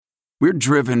We're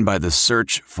driven by the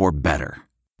search for better.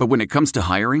 But when it comes to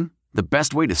hiring, the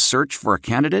best way to search for a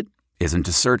candidate isn't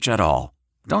to search at all.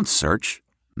 Don't search.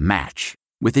 Match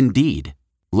with Indeed.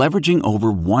 Leveraging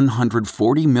over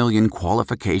 140 million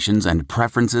qualifications and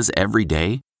preferences every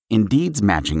day, Indeed's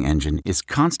matching engine is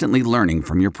constantly learning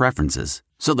from your preferences.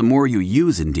 So the more you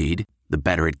use Indeed, the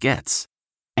better it gets.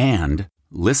 And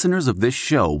listeners of this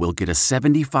show will get a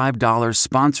 $75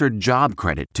 sponsored job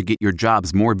credit to get your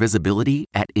jobs more visibility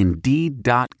at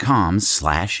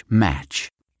Indeed.com/match.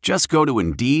 Just go to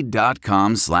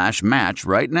Indeed.com/match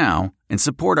right now and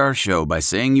support our show by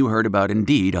saying you heard about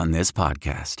Indeed on this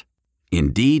podcast.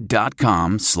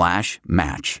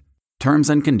 Indeed.com/match. Terms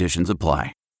and conditions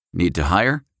apply. Need to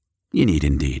hire? You need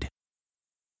Indeed.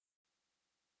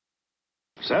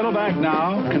 Settle back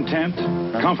now, content,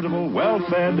 comfortable,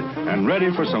 well-fed, and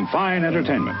ready for some fine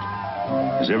entertainment.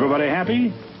 Is everybody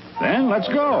happy? Then let's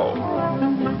go.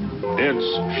 It's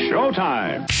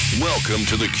showtime. Welcome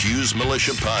to the Q's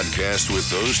Militia Podcast with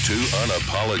those two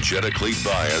unapologetically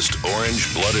biased,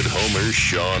 orange-blooded homers,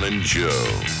 Sean and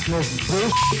Joe. Most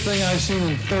bullshit thing I've seen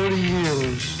in 30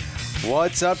 years.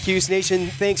 What's up, Cuse Nation?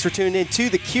 Thanks for tuning in to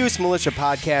the Cuse Militia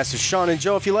Podcast with Sean and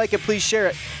Joe. If you like it, please share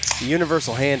it. The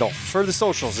universal handle for the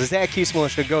socials is at Cuse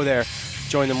Militia. Go there.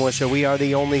 Join the militia. We are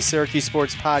the only Syracuse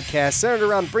sports podcast centered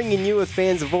around bringing you a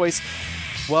fan's voice.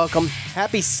 Welcome.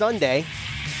 Happy Sunday.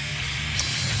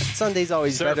 Sunday's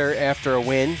always better after a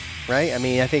win, right? I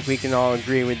mean, I think we can all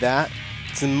agree with that.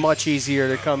 It's much easier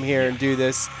to come here and do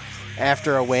this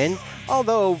after a win.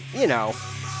 Although,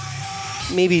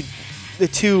 maybe the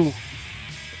two,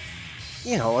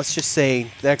 let's just say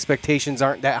the expectations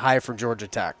aren't that high for Georgia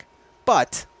Tech.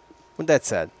 But with that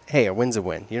said, hey, a win's a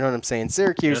win. You know what I'm saying?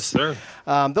 Syracuse, yes, sir.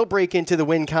 They'll break into the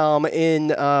win column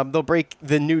they'll break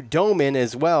the new dome in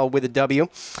as well with a W,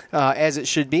 as it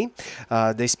should be.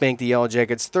 They spanked the Yellow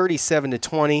Jackets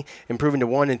 37-20, improving to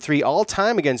 1-3 all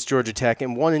time against Georgia Tech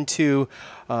and 1-2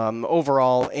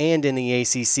 overall and in the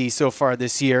ACC so far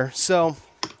this year. So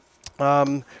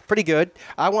pretty good.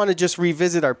 I want to just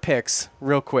revisit our picks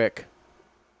real quick.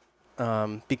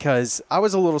 Because I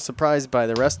was a little surprised by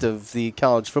the rest of the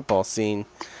college football scene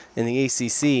in the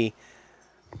ACC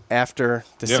after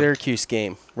the Syracuse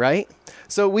game, right?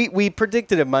 So we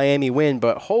predicted a Miami win,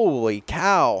 but holy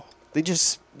cow, they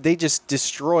just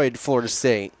destroyed Florida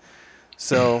State.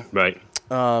 So right,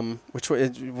 which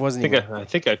it wasn't. I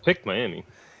think I picked Miami.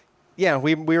 Yeah,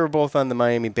 we were both on the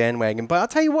Miami bandwagon, but I'll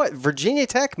tell you what, Virginia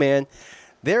Tech, man,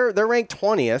 they're ranked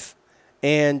 20th,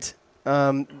 and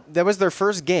that was their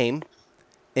first game,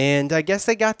 and I guess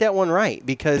they got that one right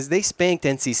because they spanked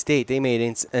NC State. They made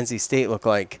NC State look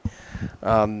like,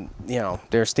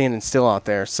 they're standing still out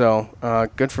there. So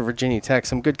good for Virginia Tech.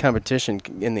 Some good competition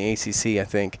in the ACC, I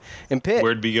think. And Pitt.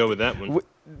 Where'd we go with that one?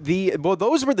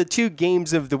 Those were the two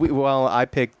games of the week. Well, I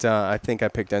think I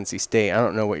picked NC State. I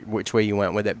don't know which way you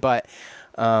went with it, but.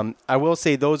 I will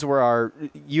say those were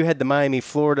you had the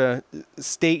Miami-Florida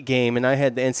State game, and I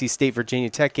had the NC State-Virginia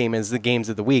Tech game as the games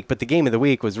of the week. But the game of the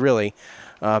week was really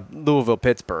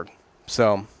Louisville-Pittsburgh.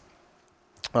 So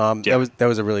that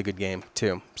was a really good game,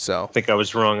 too. So I think I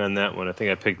was wrong on that one. I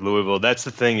think I picked Louisville. That's the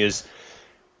thing is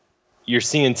you're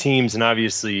seeing teams, and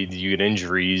obviously you get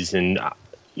injuries, and,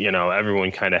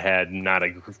 everyone kind of had not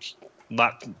a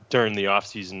lot during the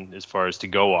offseason as far as to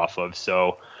go off of.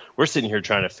 So we're sitting here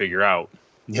trying to figure out,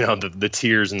 the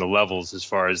tiers and the levels as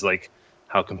far as like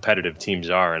how competitive teams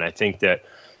are. And I think that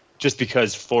just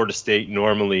because Florida State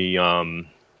normally, I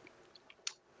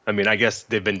guess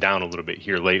they've been down a little bit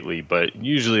here lately, but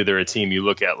usually they're a team you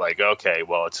look at like, okay,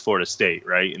 well, it's Florida State,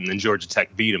 right? And then Georgia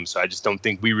Tech beat them. So I just don't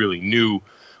think we really knew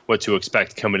what to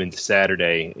expect coming into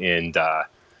Saturday. And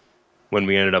when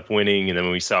we ended up winning, and then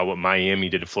when we saw what Miami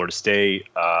did to Florida State,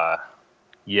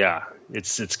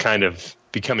 it's kind of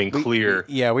becoming clear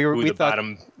we who the thought,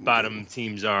 bottom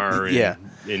teams are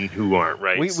and who aren't,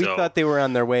 right? We thought they were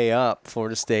on their way up,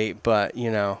 Florida State, but,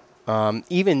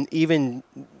 even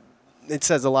it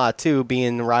says a lot, too,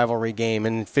 being a rivalry game,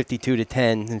 and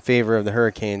 52-10 in favor of the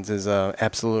Hurricanes is a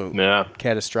absolute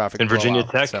catastrophic and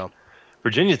blowout.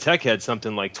 Virginia Tech had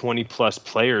something like 20-plus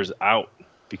players out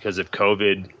because of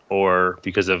COVID or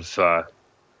because of, the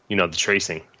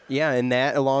tracing. Yeah, and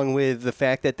that, along with the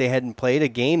fact that they hadn't played a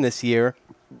game this year,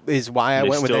 is why I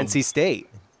went with NC State.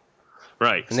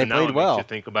 Right, and so they played well. Makes you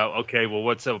think about, okay, well,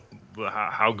 what's up?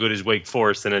 How good is Wake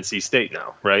Forest and NC State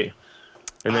now, right?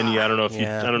 And then I don't know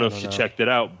if you checked it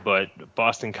out, but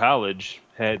Boston College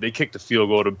they kicked a field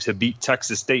goal to beat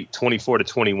Texas State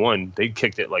 24-21. They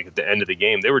kicked it like at the end of the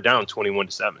game. They were down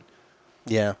 21-7.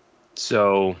 Yeah.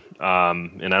 So,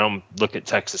 and I don't look at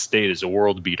Texas State as a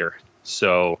world beater.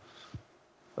 So.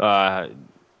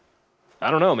 I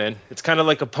don't know, man. It's kind of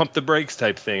like a pump the brakes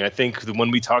type thing. I think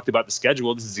when we talked about the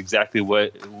schedule, this is exactly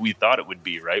what we thought it would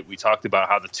be, right? We talked about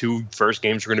how the 2 first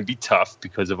games were going to be tough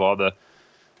because of all the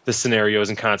scenarios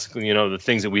and consequences, the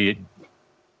things that we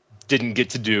didn't get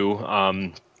to do.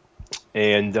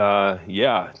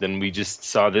 Then we just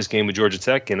saw this game with Georgia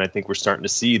Tech, and I think we're starting to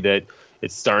see that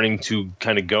it's starting to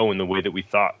kind of go in the way that we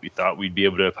thought. We thought we'd be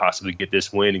able to possibly get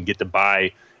this win and get the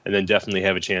bye, and then definitely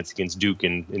have a chance against Duke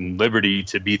and Liberty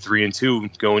to be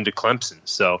 3-2 going to Clemson.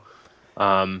 So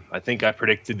I think I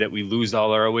predicted that we lose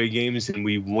all our away games and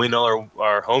we win all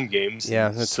our home games. Yeah,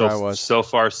 that's what I was. So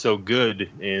far, so good.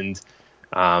 And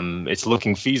it's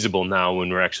looking feasible now when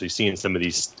we're actually seeing some of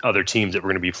these other teams that we're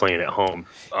going to be playing at home.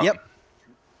 Yep.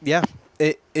 Yeah,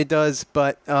 it does.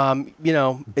 But,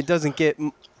 it doesn't get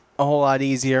a whole lot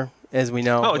easier, as we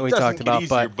know. No, we talked about.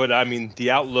 Easier, but I mean, the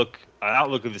outlook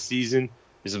of the season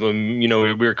is when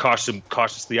we're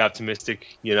cautiously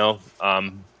optimistic,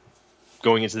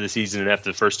 going into the season and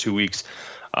after the first 2 weeks.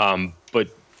 But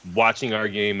watching our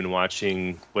game and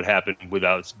watching what happened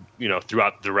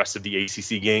throughout the rest of the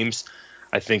ACC games,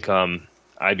 I think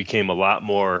I became a lot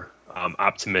more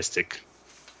optimistic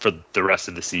for the rest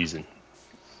of the season.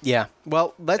 Yeah.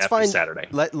 Well, let's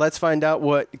find out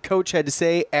what Coach had to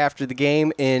say after the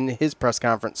game in his press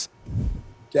conference.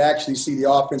 To actually see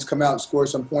the offense come out and score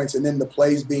some points, and then the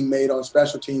plays being made on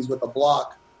special teams with a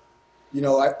block,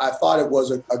 I thought it was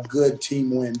a good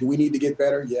team win. Do we need to get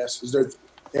better? Yes. Is there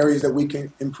areas that we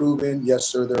can improve in? Yes,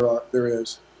 sir, there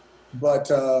is.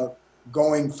 But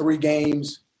going 3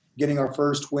 games, getting our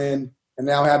first win, and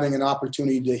now having an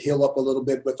opportunity to heal up a little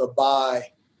bit with a bye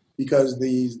because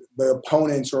the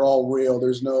opponents are all real.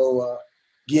 There's no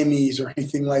gimmies or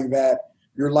anything like that.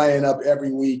 You're lining up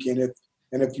every week, and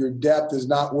if your depth is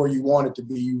not where you want it to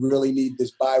be, you really need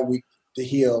this bye week to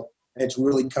heal, and it's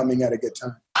really coming at a good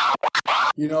time.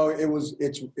 It was.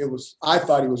 I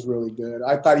thought he was really good.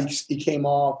 I thought he came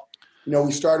off.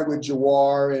 We started with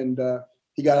Jawar, and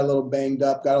he got a little banged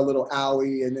up, got a little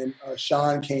owie, and then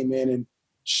Sean came in, and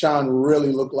Sean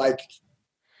really looked like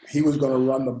he was going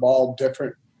to run the ball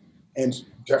different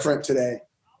today.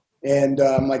 And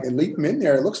I'm like, leave him in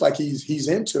there. It looks like he's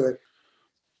into it.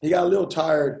 He got a little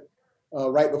tired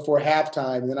right before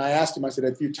halftime. And then I asked him, I said,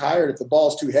 if you're tired, if the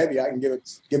ball's too heavy, I can give it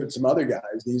to some other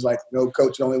guys. And he's like, no,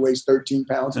 coach, it only weighs 13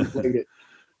 pounds and played it.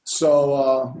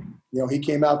 So, he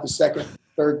came out the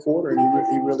third quarter, and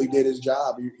he really did his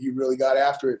job. He really got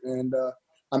after it. And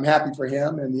I'm happy for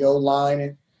him and the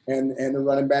O-line and the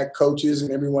running back coaches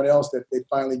and everyone else that they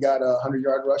finally got a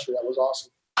 100-yard rusher. That was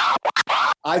awesome.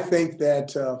 I think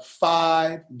that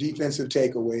 5 defensive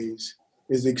takeaways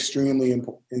is extremely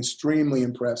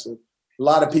impressive. A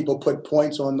lot of people put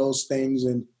points on those things,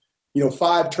 and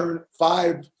 5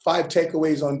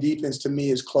 takeaways on defense to me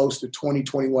is close to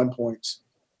 20-21 points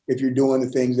if you're doing the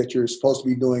things that you're supposed to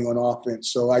be doing on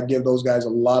offense. So I give those guys a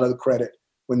lot of the credit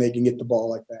when they can get the ball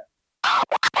like that.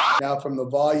 Now, from the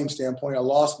volume standpoint, I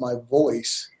lost my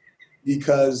voice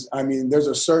because, there's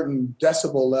a certain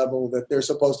decibel level that they're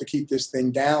supposed to keep this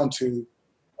thing down to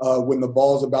when the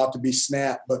ball's about to be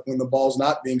snapped. But when the ball's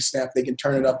not being snapped, they can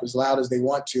turn it up as loud as they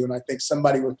want to. And I think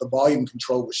somebody with the volume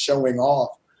control was showing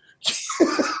off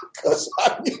because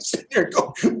I'm sitting there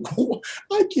going,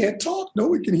 I can't talk. No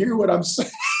one can hear what I'm saying.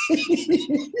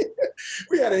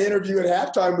 We had an interview at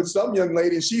halftime with some young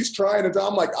lady, and she's trying to –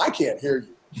 I'm like, I can't hear you.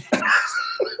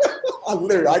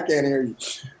 I can't hear you.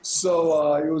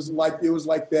 So it was like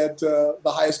that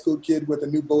the high school kid with a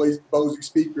new Bose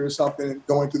speaker or something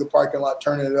going through the parking lot,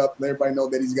 turning it up, and everybody know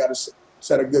that he's got a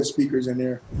set of good speakers in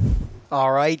there.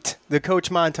 All right. The Coach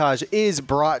Montage is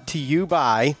brought to you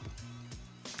by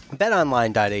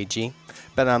BetOnline.ag.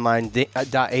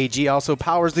 BetOnline.ag also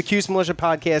powers the Cuse Militia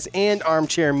podcast and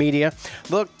Armchair Media.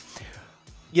 Look,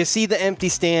 you see the empty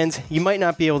stands. You might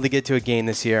not be able to get to a game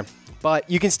this year, but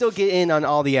you can still get in on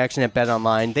all the action at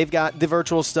BetOnline. They've got the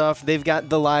virtual stuff. They've got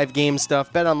the live game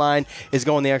stuff. BetOnline is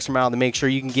going the extra mile to make sure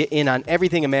you can get in on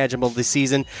everything imaginable this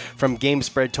season, from game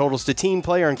spread totals to team,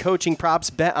 player, and coaching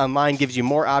props. BetOnline gives you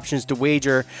more options to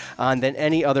wager on than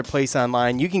any other place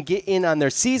online. You can get in on their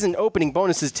season opening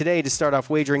bonuses today to start off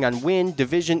wagering on win,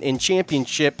 division, and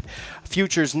championship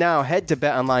futures now. Head to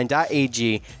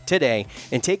betonline.ag today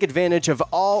and take advantage of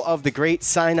all of the great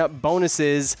sign-up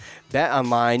bonuses.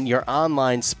 BetOnline, your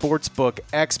online sportsbook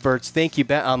experts. Thank you,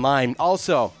 BetOnline.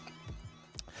 Also,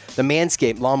 the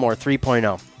Manscaped Lawnmower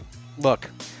 3.0. Look,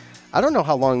 I don't know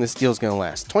how long this deal's going to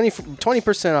last.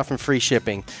 20% off and free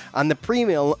shipping on the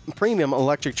premium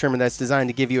electric trimmer that's designed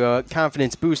to give you a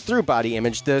confidence boost through body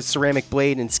image. The ceramic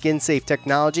blade and skin-safe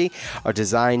technology are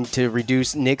designed to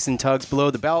reduce nicks and tugs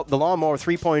below the belt. The Lawnmower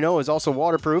 3.0 is also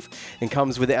waterproof and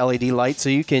comes with an LED light, so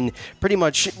you can pretty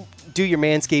much do your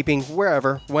manscaping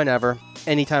wherever, whenever,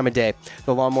 any time of day.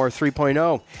 The Lawnmower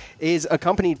 3.0 is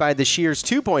accompanied by the Shears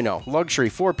 2.0 luxury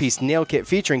 4-piece nail kit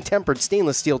featuring tempered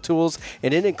stainless steel tools,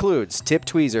 and it includes tip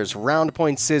tweezers, round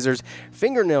point scissors,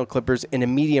 fingernail clippers, and a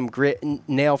medium grit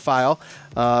nail file.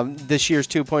 The Shears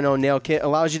 2.0 nail kit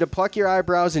allows you to pluck your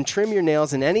eyebrows and trim your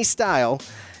nails in any style.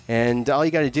 And all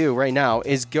you got to do right now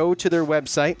is go to their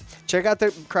website, check out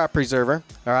their crop preserver,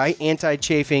 all right,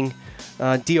 anti-chafing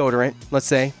deodorant, let's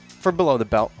say, for below the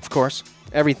belt, of course,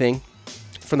 everything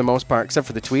for the most part, except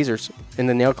for the tweezers and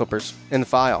the nail clippers and the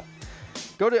file.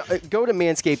 Go to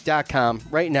manscaped.com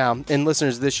right now, and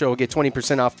listeners of this show will get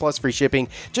 20% off plus free shipping.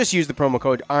 Just use the promo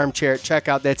code armchair at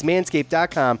checkout. That's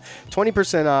manscaped.com,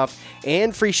 20% off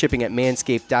and free shipping at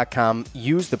manscaped.com.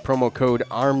 Use the promo code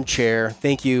armchair.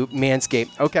 Thank you,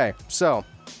 Manscaped. Okay, so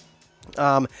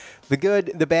the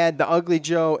good, the bad, the ugly,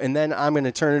 Joe, and then I'm going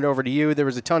to turn it over to you. There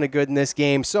was a ton of good in this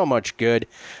game. So much good.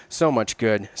 So much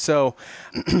good. So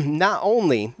not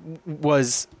only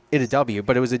was it a W,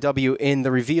 but it was a W in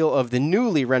the reveal of the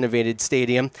newly renovated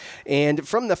stadium. And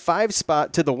from the 5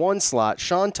 spot to the 1 slot,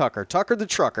 Sean Tucker the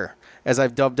Trucker, as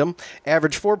I've dubbed him,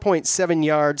 averaged 4.7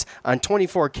 yards on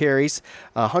 24 carries,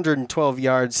 112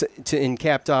 yards and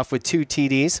capped off with 2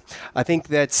 TDs. I think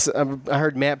that's, I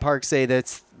heard Matt Park say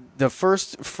that's the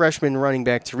first freshman running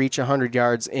back to reach 100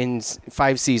 yards in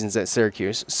 5 seasons at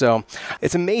Syracuse. So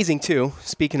it's amazing, too,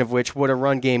 speaking of which, what a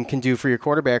run game can do for your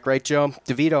quarterback, right, Joe?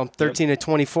 DeVito, 13 of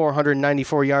 24,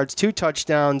 194 yards, 2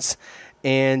 touchdowns,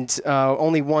 and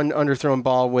only 1 underthrown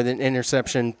ball with an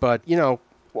interception. But, you know,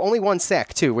 only 1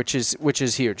 sack, too, which is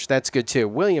huge. That's good, too.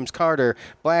 Williams, Carter,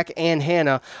 Black, and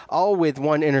Hannah, all with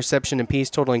 1 interception apiece,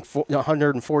 totaling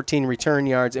 114 return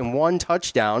yards and 1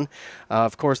 touchdown.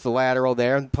 Of course, the lateral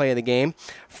there, play of the game.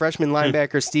 Freshman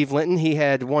linebacker Steve Linton, he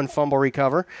had 1 fumble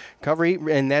recovery,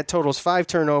 and that totals 5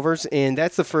 turnovers, and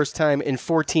that's the first time in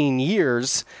 14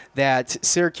 years that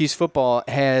Syracuse football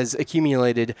has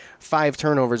accumulated 5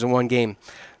 turnovers in 1 game.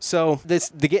 So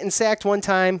the getting sacked 1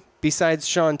 time, besides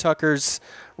Sean Tucker's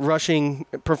rushing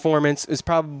performance, is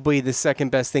probably the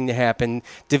second best thing to happen.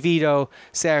 DeVito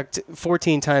sacked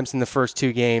 14 times in the first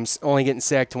 2 games, only getting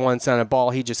sacked once on a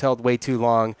ball he just held way too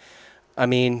long. I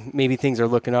mean, maybe things are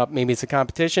looking up. Maybe it's a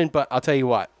competition, but I'll tell you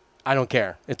what. I don't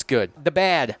care. It's good. The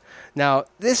bad. Now,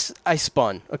 this I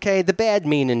spun, okay? The bad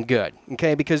meaning good,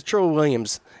 okay? Because Trill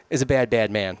Williams is a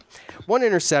bad man. 1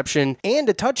 interception and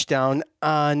a touchdown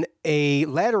on a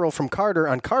lateral from Carter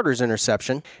on Carter's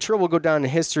interception. Trill will go down in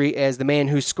history as the man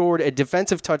who scored a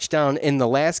defensive touchdown in the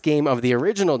last game of the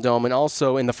original Dome and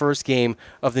also in the first game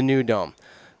of the new Dome.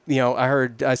 You know,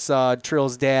 I saw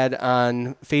Trill's dad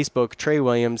on Facebook, Trey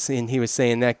Williams, and he was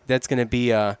saying that's going to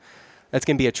be a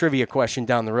trivia question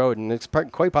down the road, and it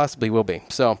quite possibly will be.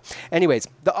 So, anyways,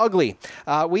 the ugly.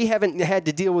 We haven't had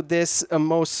to deal with this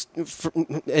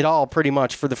at all, pretty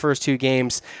much, for the first 2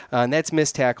 games, and that's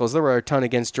missed tackles. There were a ton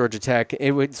against Georgia Tech.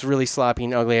 It was really sloppy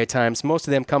and ugly at times, most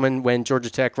of them coming when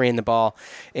Georgia Tech ran the ball,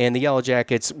 and the Yellow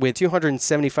Jackets, with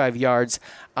 275 yards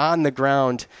on the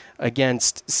ground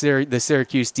against the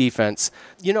Syracuse defense.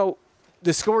 You know,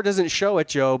 the score doesn't show it,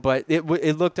 Joe, but it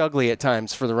looked ugly at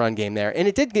times for the run game there. And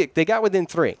they got within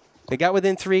 3. They got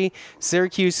within 3.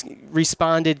 Syracuse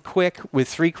responded quick with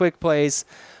 3 quick plays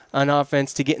on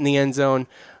offense to get in the end zone.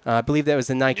 I believe that was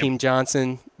the Nykeem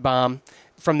Johnson bomb.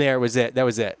 From there, was it. That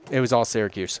was it. It was all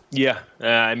Syracuse. Yeah.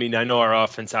 I mean, I know our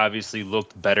offense obviously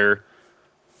looked better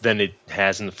than it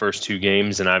has in the first 2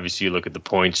 games, and obviously you look at the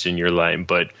points in your line.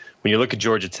 But when you look at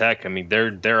Georgia Tech, I mean,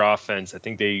 their offense, I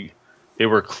think they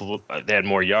had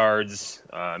more yards.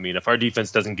 I mean, if our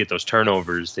defense doesn't get those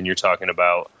turnovers, then you're talking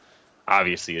about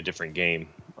obviously a different game.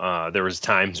 There was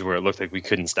times where it looked like we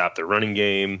couldn't stop the running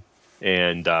game,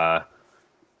 and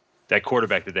that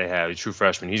quarterback that they have, a true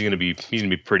freshman, he's gonna be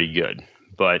pretty good.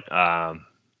 But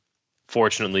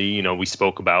fortunately, you know, we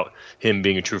spoke about him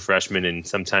being a true freshman, and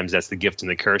sometimes that's the gift and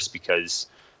the curse, because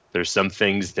there's some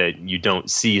things that you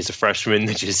don't see as a freshman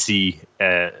that you see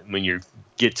when you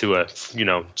get to a, you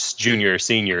know, junior or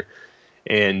senior.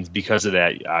 And because of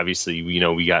that, obviously, you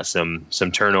know, we got some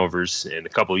turnovers and a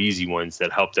couple easy ones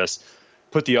that helped us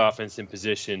put the offense in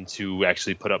position to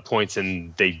actually put up points,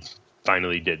 and they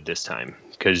finally did this time.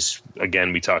 Because,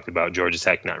 again, we talked about Georgia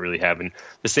Tech not really having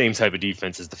the same type of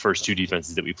defense as the first 2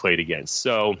 defenses that we played against.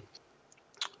 So,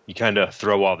 you kind of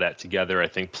throw all that together. I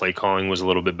think play calling was a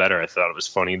little bit better. I thought it was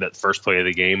funny that first play of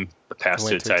the game, the pass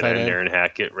to a tight end, Aaron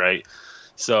Hackett, right?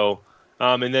 So,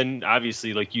 and then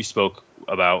obviously, like you spoke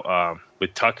about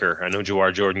with Tucker, I know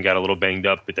Jawhar Jordan got a little banged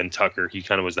up, but then Tucker, he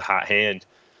kind of was the hot hand.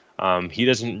 He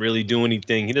doesn't really do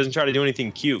anything. He doesn't try to do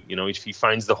anything cute. If he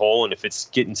finds the hole and if it's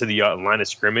getting to the line of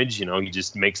scrimmage, he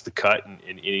just makes the cut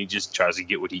and he just tries to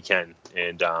get what he can.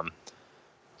 And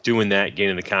doing that,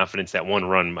 gaining the confidence, that one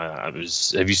run, you've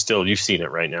seen it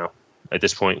right now at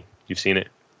this point? You've seen it?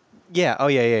 Yeah. Oh,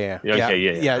 yeah.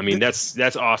 Okay, yeah. I mean, that's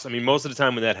awesome. I mean, most of the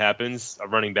time when that happens, a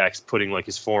running back's putting like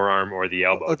his forearm or the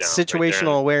elbow down. It's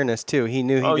situational awareness too. He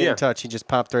knew he didn't touch. He just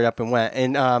popped right up and went.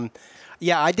 And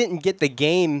I didn't get the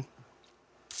game.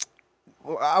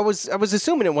 I was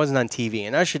assuming it wasn't on TV,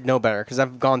 and I should know better because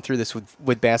I've gone through this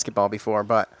with basketball before.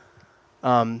 But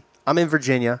I'm in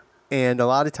Virginia, and a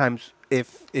lot of times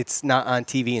if it's not on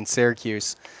TV in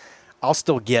Syracuse, I'll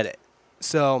still get it.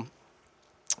 So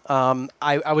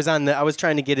I was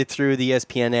trying to get it through the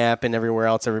ESPN app and everywhere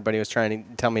else. Everybody was trying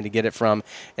to tell me to get it from,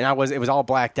 and it was all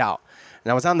blacked out.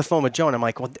 And I was on the phone with Joe, and I'm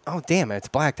like, well, oh, damn it, it's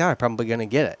blacked out. I'm probably going to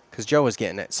get it because Joe was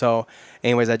getting it. So,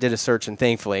 anyways, I did a search, and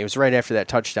thankfully, it was right after that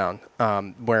touchdown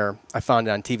where I found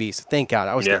it on TV. So, thank God.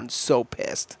 I was getting so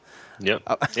pissed. Yep.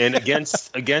 And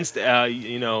against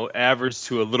average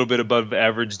to a little bit above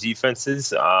average defenses,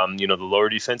 the lower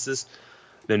defenses,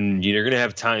 then you're going to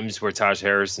have times where Taj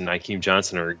Harris and Nykeem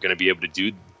Johnson are going to be able to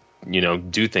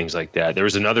do things like that. There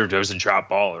was a drop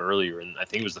ball earlier, and I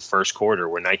think it was the first quarter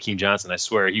where Nykeem Johnson, I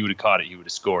swear he would have caught it, he would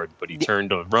have scored, but he turned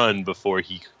to run before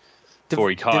he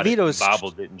caught it, and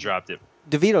bobbled it and dropped it.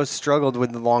 DeVito struggled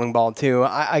with the long ball too.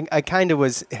 I kind of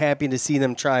was happy to see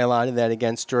them try a lot of that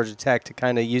against Georgia Tech to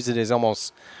kind of use it as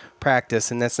almost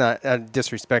practice, and that's not a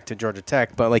disrespect to Georgia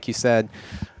Tech, but like you said,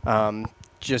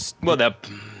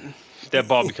 that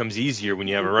ball becomes easier when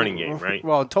you have a running game, right?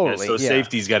 Well, totally. So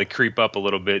safety's got to creep up a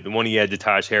little bit. The one he had to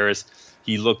Taj Harris,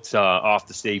 he looked off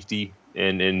the safety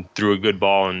and threw a good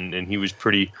ball, and he was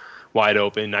pretty wide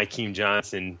open. Nykeem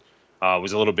Johnson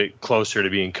was a little bit closer to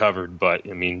being covered, but,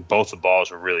 I mean, both the balls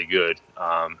were really good.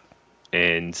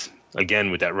 And,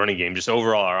 again, with that running game, just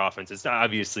overall our offense, it's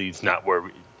not where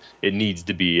it needs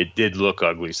to be. It did look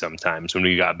ugly sometimes when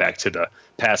we got back to the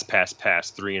pass,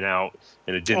 3 and out,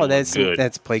 and it didn't look good.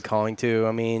 That's play calling too.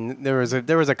 I mean, there was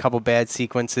a couple bad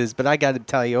sequences, but I got to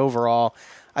tell you, overall,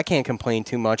 I can't complain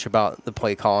too much about the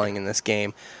play calling in this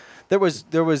game. There was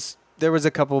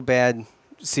a couple bad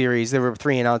series. There were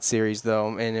 3 and out series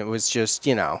though, and it was just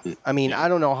I mean, I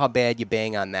don't know how bad you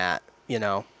bang on that.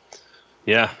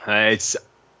 Yeah, it's.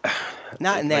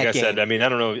 Not in that game. Like I said, I mean, I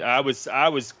don't know. I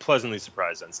was pleasantly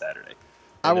surprised on Saturday.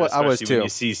 I was too. When you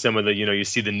see some of the, you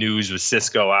see the news with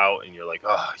Cisco out, and you're like,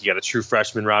 oh, you got a true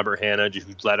freshman, Robert Hanna,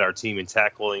 who led our team in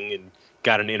tackling and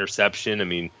got an interception. I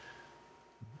mean,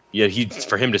 yeah,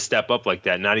 for him to step up like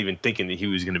that, not even thinking that he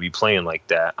was going to be playing like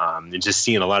that, and just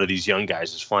seeing a lot of these young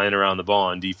guys just flying around the ball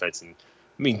on defense. And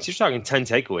I mean, you're talking 10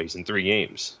 takeaways in 3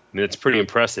 games. I mean, that's pretty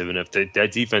impressive. And if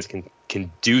that defense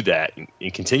can do that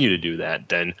and continue to do that,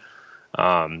 then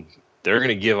they're going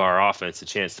to give our offense a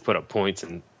chance to put up points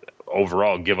and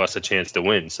overall give us a chance to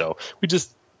win. So we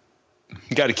just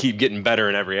got to keep getting better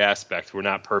in every aspect. We're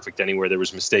not perfect anywhere. There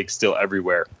was mistakes still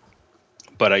everywhere,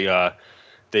 but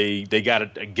they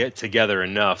got to get together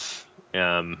enough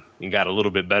and got a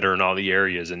little bit better in all the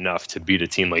areas enough to beat a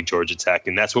team like Georgia Tech,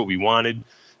 and that's what we wanted.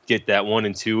 Get that 1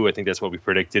 and 2. I think that's what we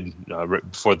predicted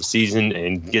before the season,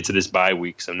 and get to this bye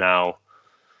week. So now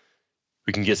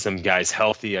we can get some guys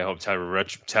healthy. I hope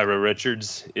Tyra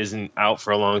Richards isn't out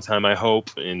for a long time, I hope.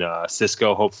 And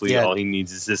Cisco, hopefully all he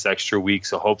needs is this extra week.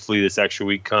 So hopefully this extra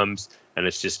week comes, and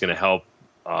it's just going to help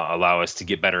allow us to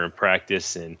get better in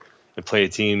practice and play a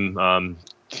team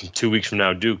 2 weeks from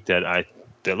now, Duke, that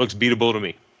looks beatable to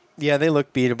me. Yeah, they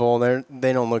look beatable.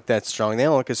 They don't look that strong. They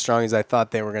don't look as strong as I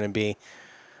thought they were going to be.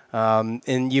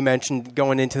 And you mentioned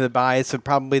going into the bye. It's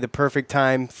probably the perfect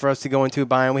time for us to go into a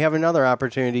bye. And we have another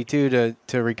opportunity, too,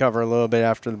 to recover a little bit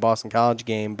after the Boston College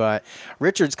game. But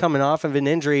Richards coming off of an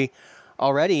injury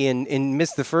already and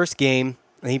missed the first game.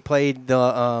 He played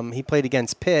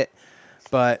against Pitt.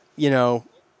 But, we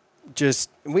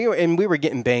were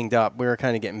getting banged up. We were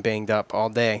kind of getting banged up all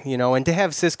day, And to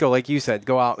have Cisco, like you said,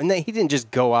 go out. And he didn't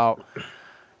just go out.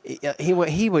 He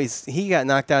got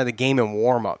knocked out of the game in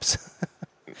warm-ups.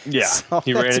 Yeah, so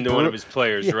he ran into one of his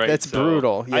players, right? That's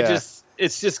brutal. Yeah.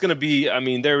 It's just going to be, I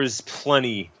mean, there is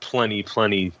plenty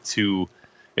to,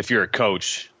 if you're a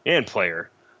coach and player,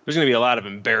 there's going to be a lot of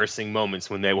embarrassing moments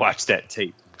when they watch that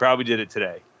tape. Probably did it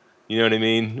today. You know what I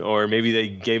mean? Or maybe they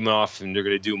gave him off and they're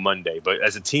going to do Monday. But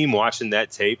as a team watching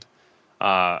that tape,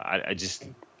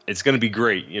 it's it's going to be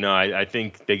great. You know, I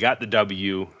think they got the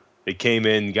W. They came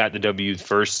in, got the W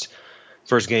first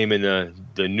game in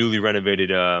the newly renovated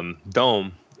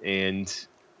dome, and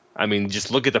I mean,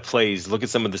 just look at the plays, look at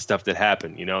some of the stuff that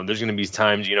happened. You know, there's going to be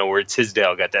times, you know, where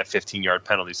Tisdale got that 15-yard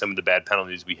penalty, some of the bad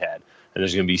penalties we had, and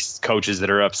there's going to be coaches that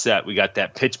are upset. We got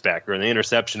that pitch back or the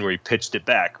interception where he pitched it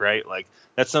back, right? Like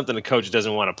that's something a coach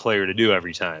doesn't want a player to do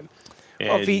every time.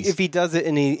 Well, if he does it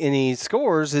and he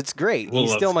scores, it's great. Well, he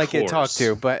still might get talked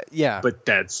to, but yeah. But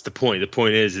that's the point. The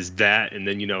point is that, and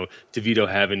then, you know, DeVito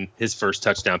having his first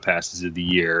touchdown passes of the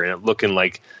year and it looking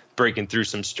like breaking through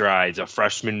some strides. A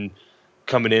freshman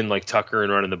coming in like Tucker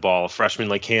and running the ball. A freshman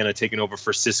like Hannah taking over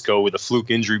for Cisco with a fluke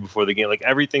injury before the game. Like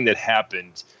everything that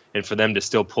happened, and for them to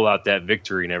still pull out that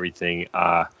victory and everything.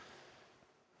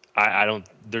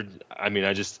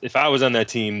 If I was on that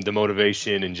team, the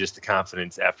motivation and just the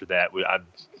confidence after that,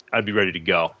 I'd be ready to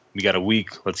go. We got a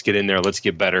week. Let's get in there. Let's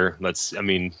get better.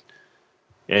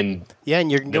 And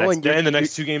you're going. And the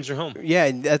next two games are home.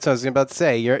 Yeah, that's what I was about to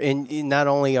say. You're in. Not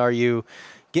only are you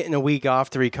getting a week off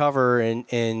to recover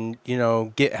and you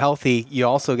know get healthy, you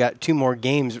also got 2 more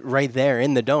games right there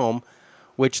in the dome,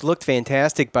 which looked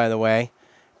fantastic, by the way.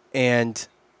 And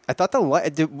I thought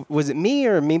was it me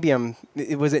or maybe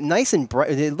was it nice and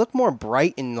bright? It looked more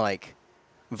bright and like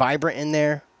vibrant in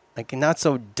there, like not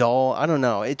so dull. I don't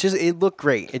know. It looked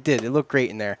great. It did. It looked great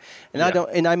in there.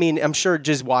 And I'm sure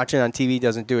just watching on TV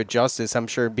doesn't do it justice. I'm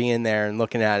sure being there and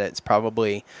looking at it's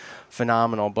probably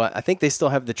phenomenal. But I think they still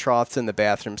have the troughs in the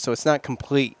bathroom, so it's not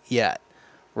complete yet,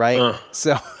 right?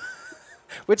 So.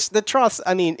 Which the troughs,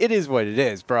 I mean, it is what it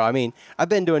is, bro. I mean, I've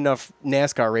been to enough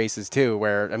NASCAR races too,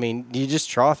 where I mean, you just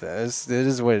trough it. It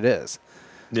is what it is.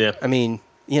 Yeah. I mean,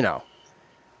 you know,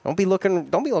 don't be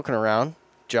looking around,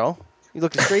 Joe. You're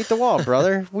looking straight at the wall,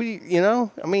 brother. I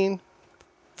mean,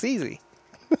 it's easy.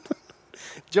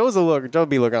 Joe'll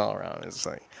be looking all around. It's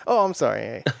like, oh, I'm sorry.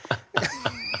 Hey.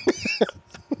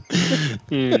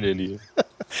 You're an idiot.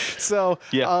 So,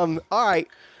 yeah. All right.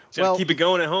 Well, keep it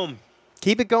going at home.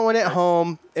 Keep it going at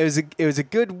home. It was a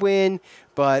good win,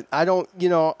 but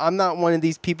I'm not one of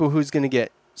these people who's going to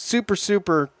get super,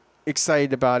 super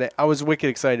excited about it. I was wicked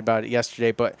excited about it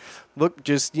yesterday, but look,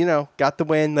 just, got the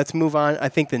win. Let's move on. I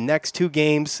think the next 2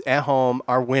 games at home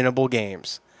are winnable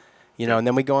games, and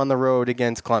then we go on the road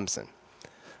against Clemson.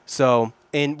 So,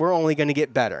 and we're only going to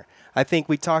get better. I think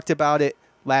we talked about it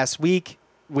last week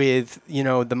with,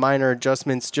 the minor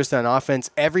adjustments just on offense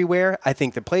everywhere. I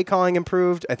think the play calling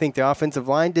improved. I think the offensive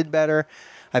line did better.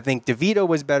 I think DeVito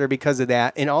was better because of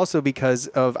that, and also because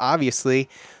of, obviously,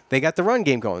 they got the run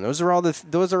game going. Those are all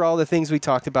the things we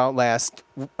talked about last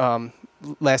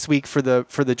week for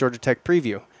the Georgia Tech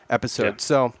preview episode. Yeah.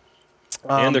 So,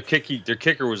 and their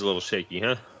kicker was a little shaky,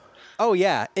 huh? Oh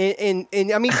yeah, and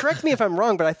I mean, correct me if I'm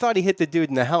wrong, but I thought he hit the dude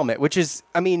in the helmet, which is,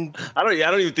 I mean, I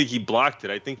don't even think he blocked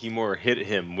it. I think he more hit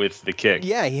him with the kick.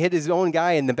 Yeah, he hit his own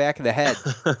guy in the back of the head,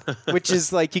 which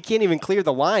is like you can't even clear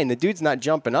the line. The dude's not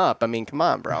jumping up. I mean, come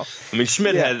on, bro. I mean,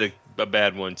 Schmidt had a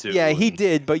bad one too. Yeah, he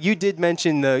did, but you did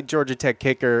mention the Georgia Tech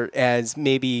kicker as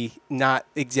maybe not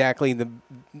exactly the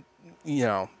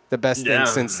best thing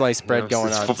since sliced bread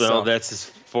going on. So. That's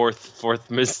his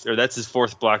fourth missed, or that's his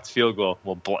 4th blocked field goal.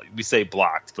 Well, we say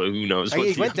blocked, but who knows?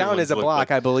 It went down as a block,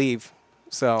 I believe.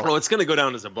 So. Oh, it's going to go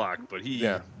down as a block, but he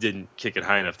didn't kick it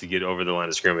high enough to get over the line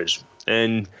of scrimmage.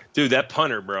 And dude, that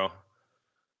punter, bro.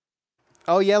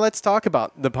 Oh yeah, let's talk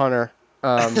about the punter.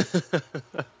 What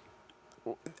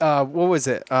was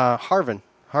it? Harvin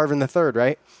the third,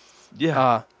 right?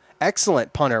 Yeah.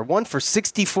 Excellent punter. 1 for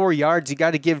 64 yards. You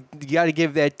got to give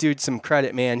that dude some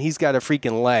credit, man. He's got a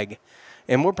freaking leg,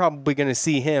 and we're probably going to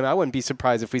see him. I wouldn't be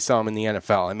surprised if we saw him in the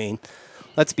NFL. I mean,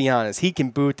 let's be honest. He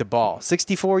can boot the ball.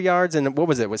 64 yards, and what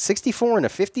was it? Was 64 and a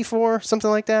 54,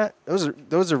 something like that?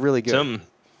 Those are really good.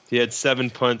 He had 7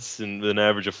 punts and with an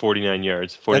average of 49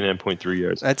 yards, 49.3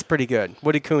 yards. That's pretty good.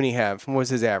 What did Cooney have? What was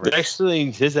his average? Actually,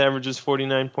 his average is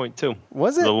 49.2.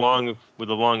 Was it? With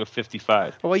a long of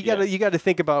 55. Well, you got to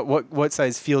think about what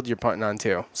size field you're punting on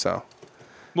too. So.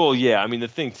 Well, yeah. I mean, the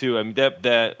thing too. I mean,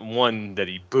 that one that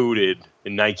he booted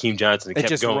and Nykeem Johnson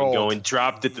kept going,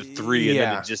 dropped at the 3, and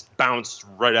then it just bounced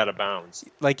right out of bounds.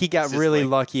 Like he got really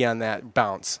lucky on that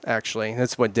bounce. Actually,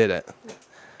 that's what did it.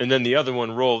 And then the other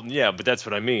one rolled. Yeah, but that's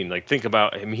what I mean. Like, think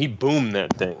about him. He boomed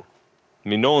that thing. I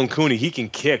mean, Nolan Cooney, he can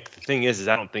kick. The thing is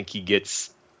I don't think he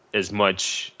gets as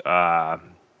much,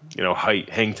 height,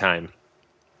 hang time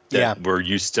that we're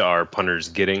used to our punters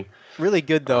getting. Really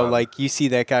good, though. Like, you see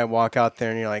that guy walk out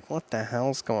there, and you're like, what the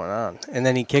hell's going on? And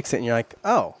then he kicks it, and you're like,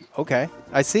 oh, okay,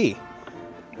 I see.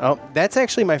 Oh, that's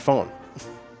actually my phone.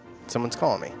 Someone's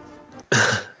calling me.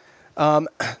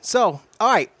 So,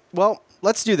 all right. Well,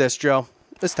 let's do this, Joe.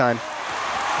 This time.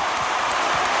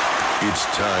 It's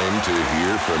time to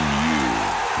hear from you,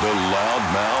 the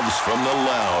loudmouths from the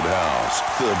Loud House,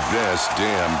 the best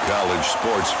damn college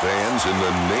sports fans in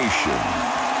the nation.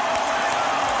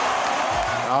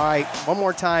 All right, one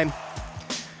more time.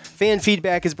 Fan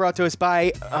feedback is brought to us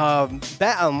by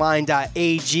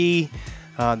betonline.ag.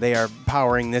 They are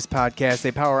powering this podcast.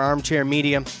 They power Armchair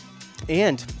Media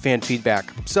and fan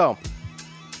feedback. So,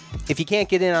 if you can't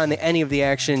get in on any of the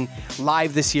action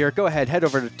live this year, go ahead, head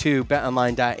over to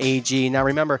betonline.ag. Now,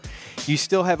 remember, you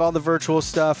still have all the virtual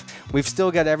stuff. We've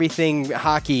still got everything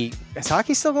hockey. Is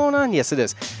hockey still going on? Yes, it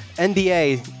is.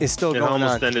 NBA is still going on. It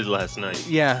almost ended last night.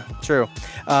 Yeah, true.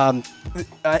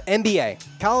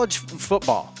 NBA, college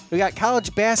football. We got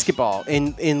college basketball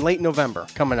in late November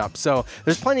coming up. So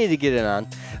there's plenty to get in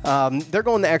on. They're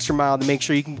going the extra mile to make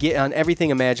sure you can get on everything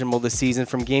imaginable this season,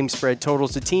 from game spread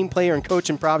totals to team, player, and coach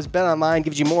and props. BetOnline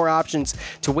gives you more options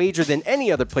to wager than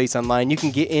any other place online. You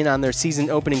can get in on their season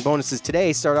opening bonuses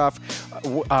today. Start off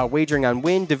wagering on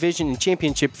win, division, and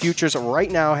championship futures right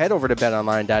now. Head over to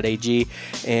betonline.ag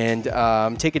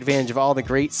and take advantage of all the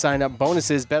great sign-up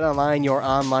bonuses. BetOnline, your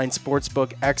online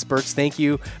sportsbook experts. Thank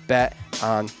you,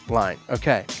 BetOnline.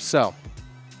 Okay, so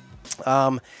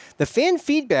the fan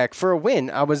feedback for a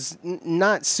win, I was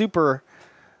not super.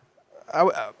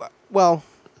 Well,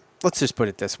 let's just put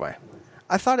it this way.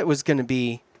 I thought it was going to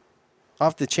be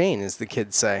off the chain, as the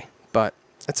kids say, but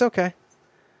it's okay.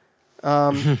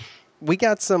 We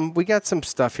got some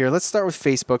stuff here. Let's start with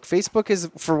Facebook. Facebook is,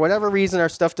 for whatever reason, our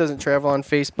stuff doesn't travel on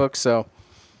Facebook, so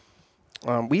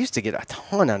we used to get a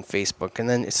ton on Facebook, and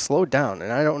then it slowed down,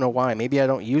 and I don't know why. Maybe I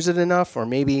don't use it enough, or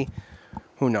maybe,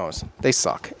 who knows? They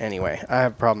suck. Anyway, I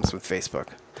have problems with Facebook.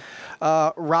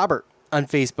 Robert on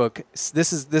Facebook.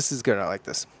 This is good. I like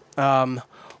this.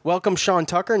 Welcome, Sean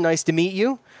Tucker. Nice to meet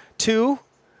you. 2,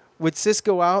 with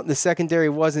Cisco out, the secondary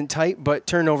wasn't tight, but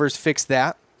turnovers fixed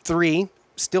that. 3,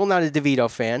 still not a DeVito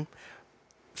fan.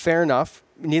 Fair enough.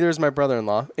 Neither is my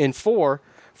brother-in-law. And 4,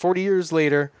 40 years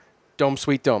later, Dome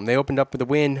Sweet Dome. They opened up with a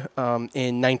win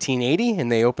in 1980,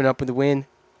 and they opened up with a win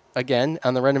again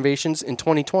on the renovations in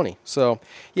 2020. So,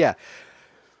 yeah.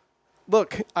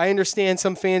 Look, I understand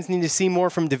some fans need to see more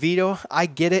from DeVito. I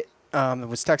get it. I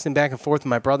was texting back and forth with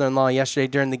my brother-in-law yesterday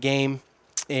during the game,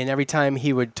 and every time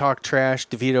he would talk trash,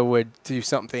 DeVito would do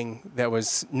something that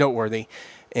was noteworthy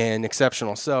and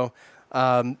exceptional. So,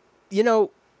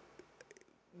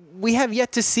 we have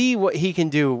yet to see what he can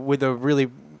do with a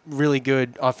really, really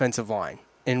good offensive line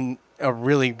and a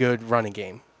really good running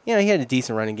game. He had a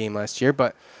decent running game last year,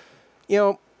 but,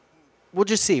 we'll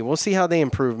just see. We'll see how they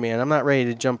improve, man. I'm not ready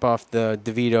to jump off the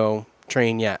DeVito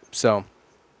train yet. So,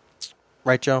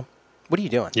 right, Joe? What are you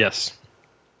doing? Yes.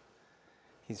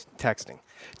 He's texting.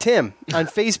 Tim on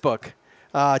Facebook.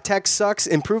 Tech sucks.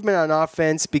 Improvement on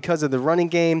offense because of the running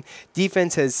game.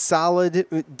 Defense has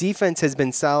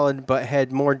been solid, but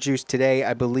had more juice today,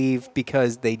 I believe,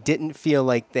 because they didn't feel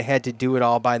like they had to do it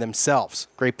all by themselves.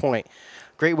 Great point.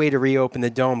 Great way to reopen the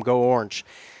Dome. Go Orange.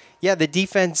 Yeah, the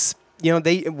defense,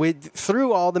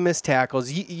 through all the missed tackles,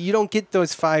 you don't get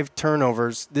those 5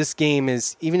 turnovers. This game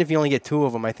is, even if you only get 2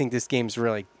 of them, I think this game's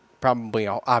really probably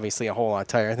obviously a whole lot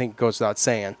tighter. I think it goes without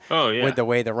saying. Oh, yeah. With the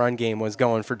way the run game was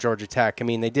going for Georgia Tech. I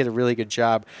mean, they did a really good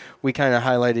job. We kind of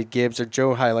highlighted Gibbs, or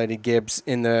Joe highlighted Gibbs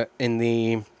in the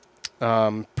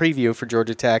preview for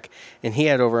Georgia Tech, and he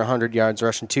had over 100 yards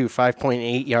rushing too,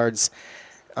 5.8 yards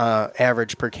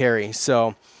average per carry.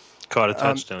 So caught a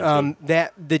touchdown.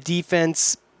 That the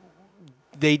defense,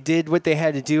 they did what they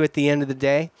had to do at the end of the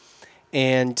day,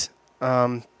 and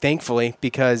thankfully,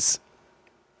 because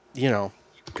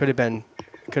could have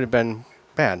been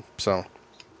bad. So,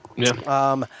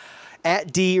 yeah.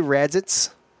 At D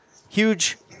Radzitz,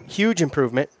 huge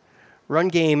improvement. Run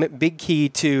game, big key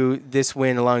to this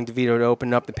win, allowing DeVito to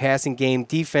open up the passing game.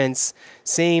 Defense,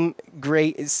 same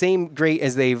great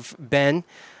as they've been.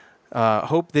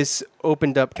 Hope this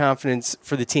opened up confidence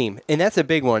for the team, and that's a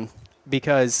big one,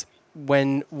 because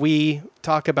when we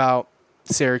talk about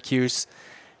Syracuse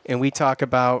and we talk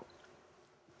about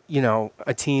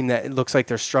a team that looks like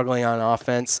they're struggling on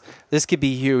offense, this could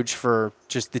be huge for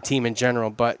just the team in general,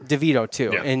 but DeVito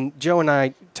too. Yeah. And Joe and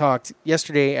I talked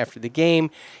yesterday after the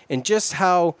game, and just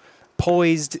how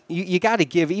poised you got to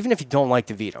give, even if you don't like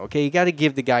DeVito, okay? You got to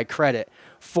give the guy credit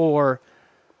for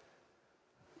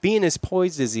being as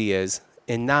poised as he is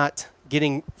and not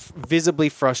getting visibly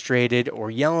frustrated or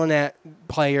yelling at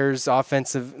players,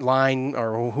 offensive line,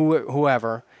 or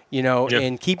whoever.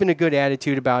 And keeping a good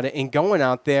attitude about it, and going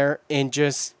out there and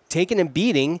just taking a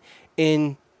beating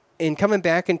and coming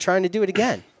back and trying to do it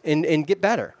again and get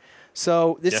better.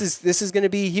 So this is going to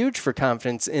be huge for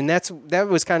confidence, and that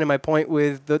was kind of my point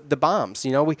with the bombs.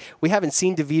 You know, we haven't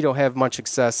seen DeVito have much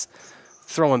success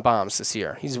throwing bombs this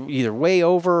year. He's either way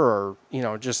over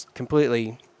or just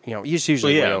completely. He's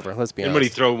usually way over. Let's be honest. Anybody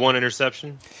throw one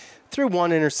interception? Threw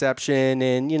one interception,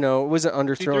 and it was an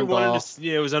underthrown ball.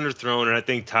 It was underthrown, and I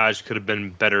think Taj could have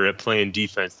been better at playing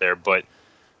defense there. But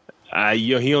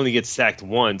he only gets sacked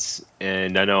once,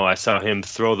 and I know I saw him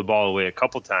throw the ball away a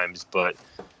couple times, but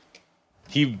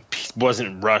he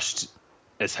wasn't rushed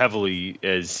as heavily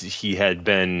as he had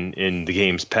been in the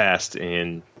games past.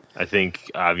 And I think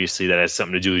obviously that has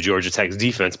something to do with Georgia Tech's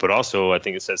defense, but also I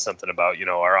think it says something about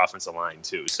our offensive line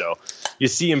too. So you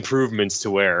see improvements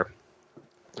to where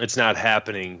it's not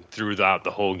happening throughout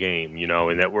the whole game,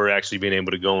 and that we're actually being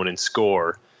able to go in and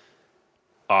score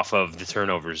off of the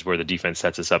turnovers where the defense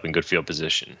sets us up in good field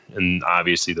position. And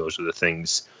obviously those are the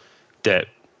things that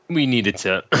we needed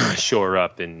to shore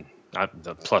up, and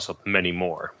plus many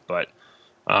more. But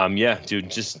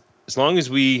just as long as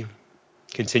we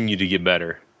continue to get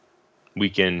better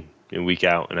week in and week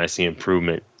out, and I see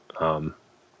improvement,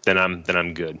 then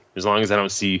I'm good. As long as I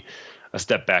don't see a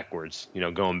step backwards,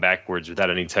 going backwards without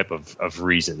any type of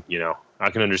reason. I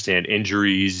can understand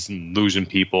injuries and losing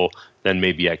people, then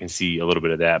maybe I can see a little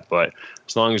bit of that. But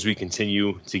as long as we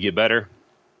continue to get better,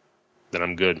 then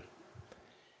I'm good.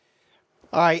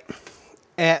 All right.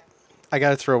 I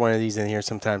got to throw one of these in here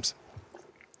sometimes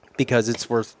because it's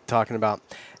worth talking about.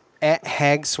 At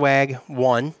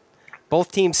HagSwag1,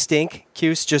 both teams stink.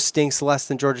 Cuse just stinks less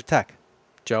than Georgia Tech.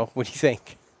 Joe, what do you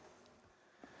think?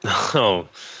 Oh,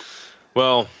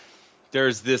 well,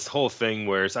 there's this whole thing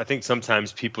where I think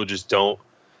sometimes people just they're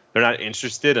not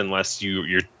interested unless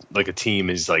you're like a team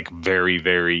is like very,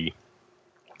 very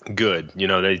good.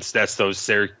 That's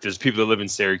there's people that live in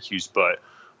Syracuse but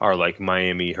are like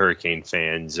Miami Hurricane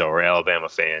fans or Alabama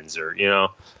fans, or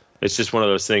it's just one of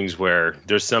those things where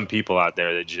there's some people out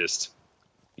there that just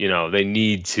they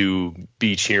need to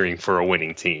be cheering for a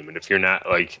winning team. And if you're not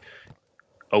like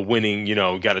a winning,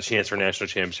 got a chance for a national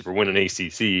championship or win an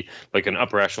ACC, like an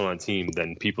upper echelon team,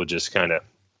 then people just kind of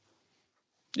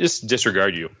just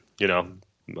disregard you.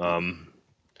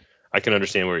 I can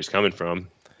understand where he's coming from.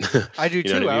 I do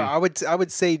too. I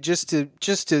would say just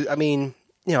to. I mean,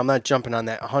 I'm not jumping on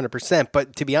that 100%,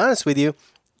 but to be honest with you,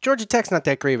 Georgia Tech's not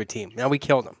that great of a team. Now we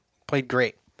killed them, played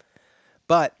great,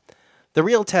 but the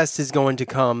real test is going to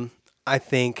come. I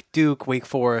think Duke, Wake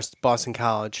Forest, Boston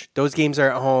College. Those games are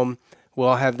at home.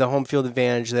 We'll have the home field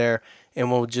advantage there, and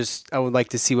I would like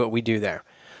to see what we do there.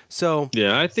 So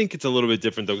yeah, I think it's a little bit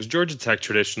different, though, because Georgia Tech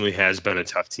traditionally has been a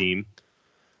tough team.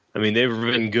 I mean, they've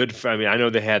been good. I know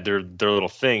they had their little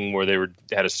thing where they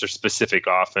had a specific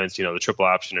offense, the triple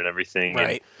option and everything.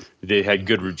 Right. And they had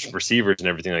good receivers and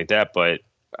everything like that, but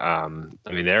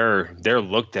they're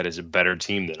looked at as a better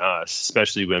team than us,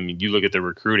 especially when you look at their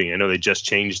recruiting. I know they just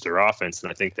changed their offense, and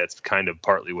I think that's kind of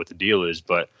partly what the deal is,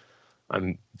 but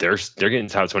they're getting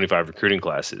top 25 recruiting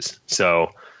classes.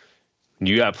 So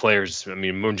you got players. I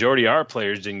mean, majority of our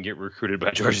players didn't get recruited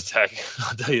by Georgia Tech.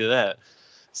 I'll tell you that.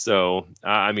 So,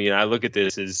 I look at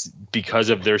this as because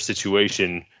of their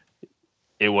situation,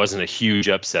 it wasn't a huge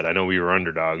upset. I know we were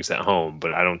underdogs at home,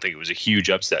 but I don't think it was a huge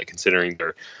upset considering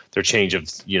their change of,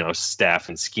 staff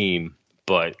and scheme.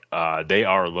 But they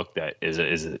are looked at as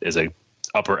a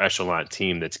upper echelon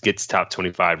team that gets top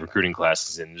 25 recruiting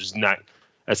classes, and there's not.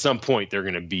 At some point, they're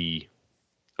going to be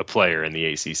a player in the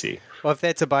ACC. Well, if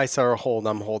that's a buy, sell, or hold,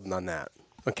 I'm holding on that.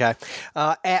 Okay.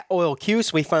 At Oil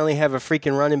Cuse, we finally have a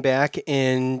freaking running back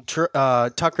in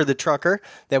Tucker the Trucker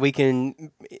that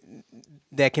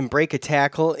can break a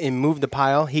tackle and move the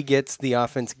pile. He gets the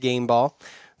offense game ball.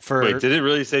 Wait, did it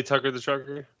really say Tucker the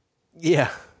Trucker? Yeah.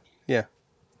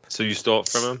 So you stole it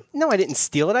from him? No, I didn't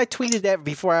steal it. I tweeted that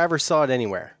before I ever saw it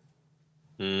anywhere.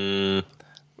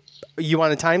 You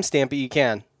want to timestamp it? You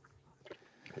can.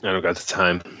 I don't got the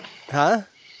time. Huh?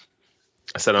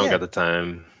 I said I don't got the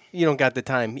time. You don't got the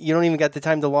time. You don't even got the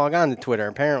time to log on to Twitter,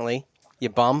 apparently. You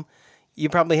bum. You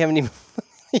probably haven't even...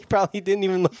 you probably didn't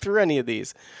even look through any of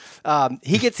these.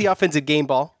 He gets the offensive game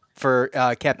ball for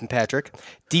Captain Patrick.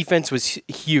 Defense was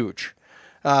huge.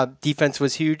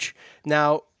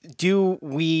 Now,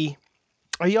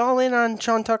 are you all in on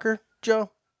Sean Tucker, Joe?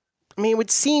 I mean, it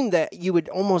would seem that you would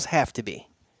almost have to be.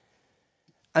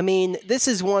 I mean, this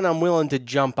is one I'm willing to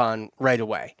jump on right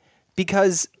away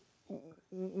because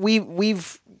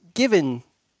we've given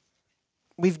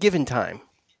time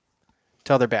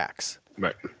to other backs.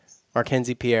 Right.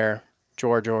 Mackenzie Pierre,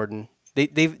 George Jordan.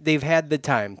 They've had the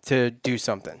time to do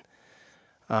something.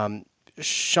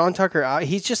 Sean Tucker,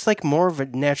 he's just like more of a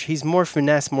natural. He's more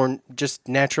finesse, more just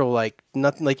natural. Like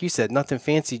nothing, like you said, nothing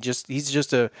fancy.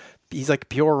 He's like a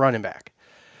pure running back.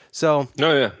 So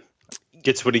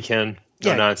gets what he can.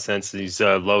 No nonsense. He's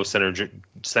low center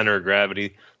of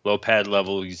gravity, low pad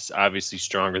level. He's obviously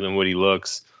stronger than what he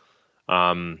looks.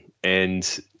 I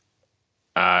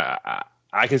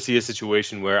can see a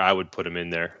situation where I would put him in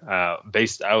there.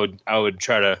 I would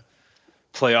try to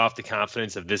play off the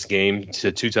confidence of this game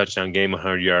to 2-touchdown game,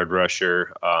 100-yard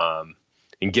rusher,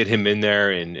 and get him in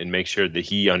there and make sure that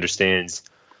he understands,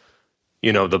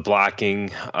 the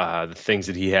blocking, the things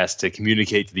that he has to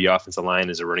communicate to the offensive line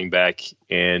as a running back,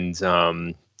 and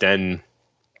then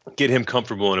get him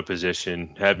comfortable in a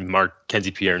position, have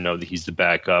Mackenzie Pierre know that he's the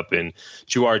backup, and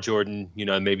Jawhar Jordan,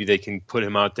 maybe they can put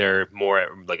him out there more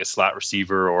like a slot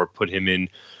receiver or put him in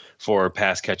for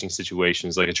pass catching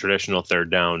situations like a traditional third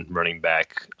down running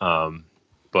back.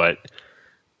 But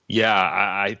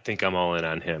I think I'm all in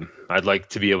on him. I'd like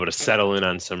to be able to settle in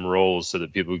on some roles so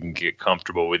that people can get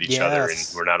comfortable with each other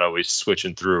and we're not always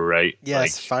switching through, right?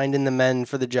 Yes, finding the men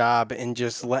for the job and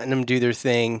just letting them do their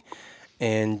thing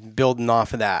and building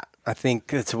off of that. I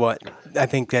think it's a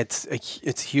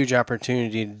huge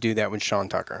opportunity to do that with Sean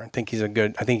Tucker. I think he's a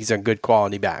good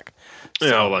quality back.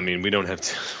 So, we don't have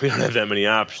that many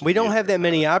options. We don't have that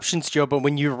many options, Joe, but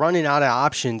when you're running out of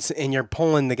options and you're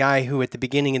pulling the guy who at the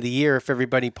beginning of the year, if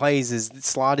everybody plays, is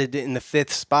slotted in the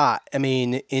 5th spot, and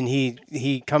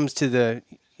he comes to the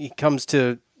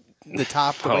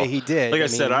top the way he did. Like I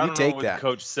said, I don't know what the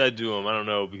coach said to him. I don't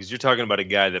know, because you're talking about a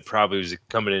guy that probably was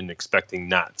coming in expecting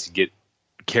not to get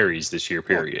carries this year,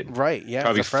 period. Right, yeah.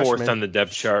 Probably 4th on the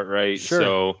depth chart, right? Sure.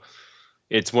 So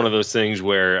it's one of those things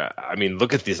where,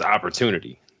 look at this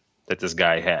opportunity that this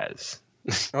guy has.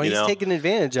 Oh, he's taking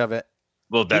advantage of it.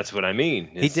 Well, that's what I mean.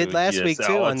 He did last week,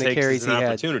 too, on the carries he had.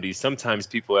 Opportunity. Sometimes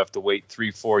people have to wait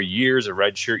 3-4 years, a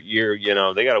redshirt year.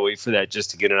 They got to wait for that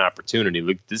just to get an opportunity.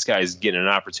 Look, this guy's getting an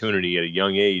opportunity at a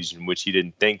young age in which he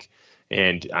didn't think.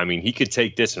 And, he could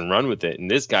take this and run with it. And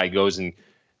this guy goes and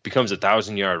becomes a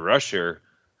 1,000-yard rusher.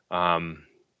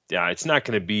 It's not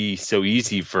going to be so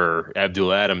easy for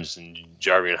Abdul Adams and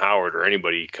Jarvian Howard or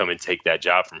anybody come and take that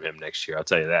job from him next year. I'll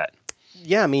tell you that.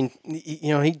 Yeah, he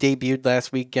debuted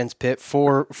last week against Pitt,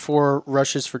 four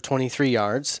rushes for 23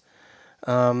 yards.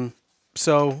 Look,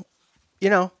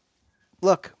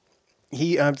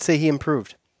 I'd say he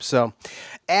improved. So,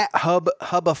 at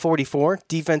Hubba 44,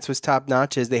 defense was top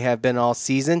notch as they have been all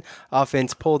season.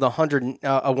 Offense pulled a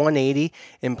 180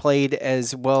 and played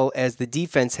as well as the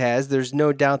defense has. There's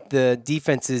no doubt the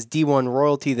defense's D1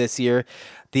 royalty this year.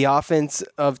 The offense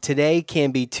of today can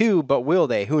be too, but will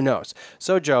they? Who knows?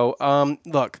 So, Joe,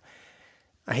 look,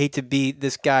 I hate to be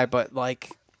this guy, but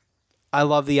I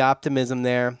love the optimism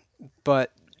there,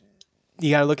 but you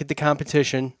got to look at the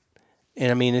competition,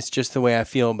 and it's just the way I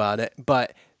feel about it.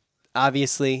 But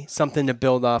obviously, something to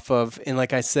build off of. And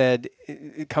like I said,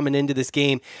 coming into this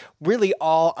game, really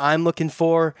all I'm looking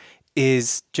for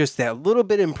is just that little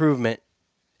bit of improvement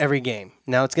every game.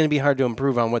 Now, it's going to be hard to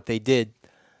improve on what they did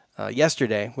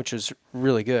yesterday, which was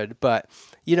really good. But,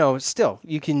 still,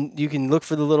 you can look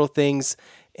for the little things.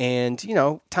 And,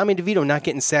 Tommy DeVito not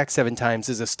getting sacked 7 times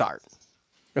is a start.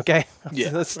 Okay? Yeah.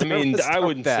 I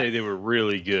wouldn't say they were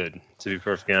really good, to be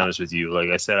perfectly honest with you. Like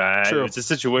I said, it's a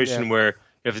situation where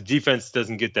if the defense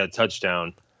doesn't get that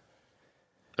touchdown,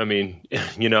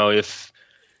 if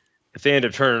they end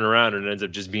up turning around and it ends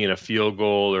up just being a field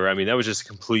goal, or that was just a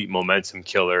complete momentum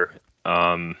killer.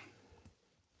 And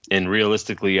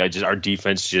realistically, our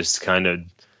defense just kind of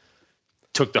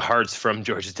took the hearts from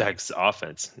Georgia Tech's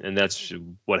offense, and that's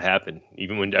what happened.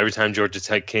 Even every time Georgia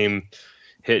Tech came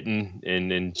hitting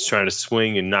and trying to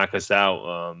swing and knock us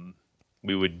out,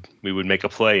 we would make a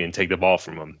play and take the ball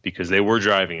from them because they were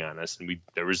driving on us, and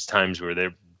there was times where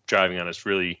they're driving on us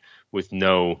really with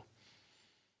no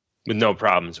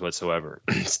problems whatsoever.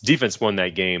 Defense won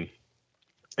that game,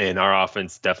 and our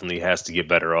offense definitely has to get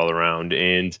better all around.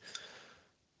 And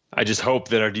I just hope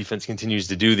that our defense continues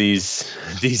to do these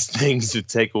things with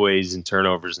takeaways and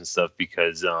turnovers and stuff,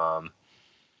 because I'd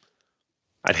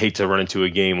hate to run into a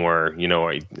game where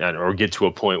or get to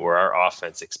a point where our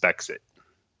offense expects it.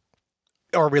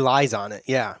 Or relies on it,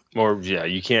 yeah.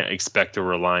 You can't expect to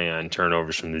rely on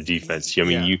turnovers from the defense.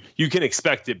 You can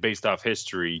expect it based off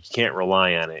history. You can't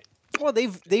rely on it. Well,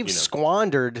 they've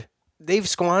squandered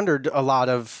a lot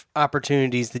of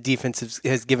opportunities the defense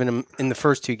has given them in the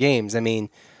first 2 games. I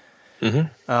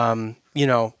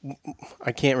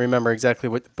can't remember exactly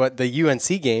but the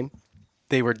UNC game,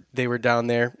 they were down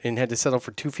there and had to settle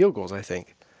for 2 field goals, I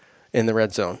think, in the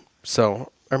red zone.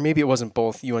 So or maybe it wasn't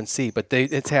both UNC, but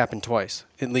it's happened twice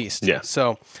at least. Yeah.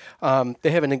 So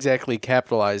they haven't exactly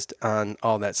capitalized on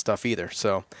all that stuff either.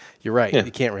 So you're right. Yeah.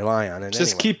 You can't rely on it.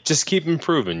 Just keep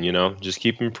improving. Just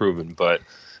keep improving. But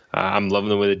I'm loving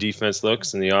the way the defense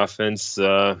looks and the offense.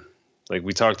 Like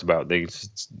we talked about,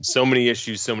 so many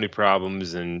issues, so many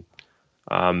problems, and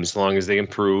as long as they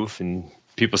improve and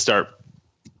people start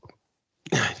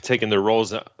taking their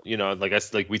roles,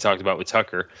 like we talked about with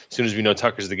Tucker. As soon as we know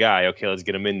Tucker's the guy, okay, let's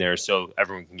get him in there so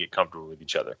everyone can get comfortable with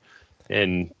each other,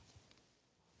 and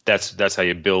that's how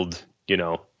you build,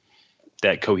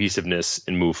 that cohesiveness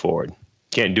and move forward.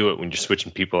 Can't do it when you're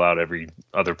switching people out every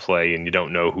other play and you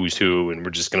don't know who's who, and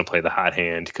we're just going to play the hot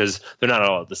hand because they're not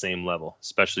all at the same level,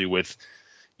 especially with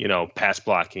pass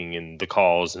blocking and the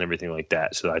calls and everything like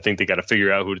that. So I think they got to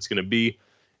figure out who it's going to be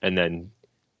and then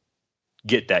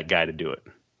get that guy to do it.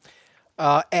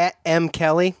 At M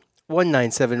Kelly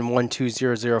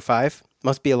 197120005.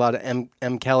 Must be a lot of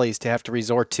M Kellys to have to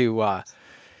resort to a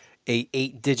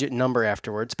 8-digit number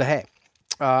afterwards. But hey,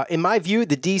 in my view,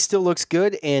 the D still looks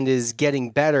good and is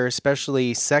getting better,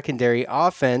 especially secondary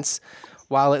offense.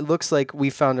 While it looks like we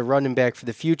found a running back for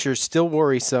the future, still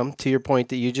worrisome. To your point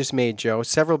that you just made, Joe,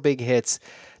 several big hits,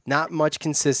 not much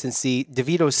consistency.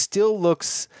 DeVito still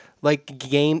looks like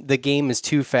the game is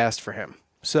too fast for him.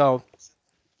 So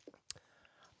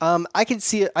I could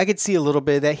see a little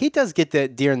bit of that. He does get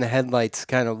that deer in the headlights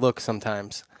kind of look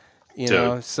sometimes,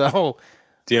 know. So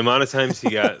the amount of times he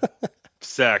got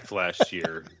sacked last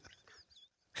year,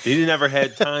 he never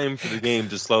had time for the game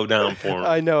to slow down for him.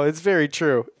 I know, it's very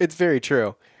true. It's very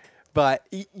true. But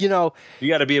you got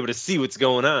to be able to see what's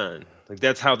going on. Like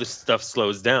that's how this stuff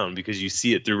slows down, because you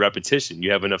see it through repetition.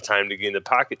 You have enough time to get in the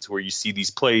pocket to where you see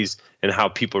these plays and how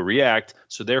people react.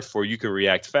 So therefore you can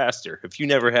react faster. If you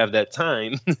never have that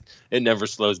time, it never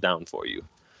slows down for you.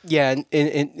 Yeah.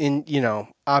 And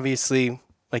obviously,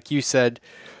 like you said,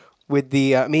 with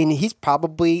the, he's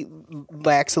probably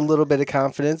lacks a little bit of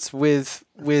confidence with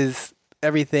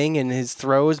everything in his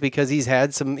throws, because he's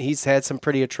had some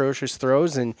pretty atrocious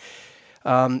throws, and,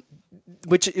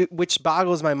 which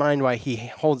boggles my mind why he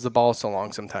holds the ball so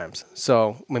long sometimes.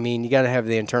 So, you got to have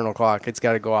the internal clock. It's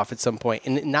got to go off at some point.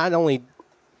 And not only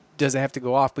does it have to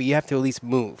go off, but you have to at least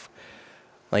move,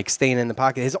 like staying in the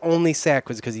pocket. His only sack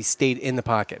was because he stayed in the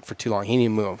pocket for too long. He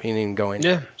didn't move. He didn't even go in.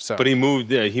 Yeah, so. But he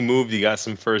moved. Yeah, he moved. He got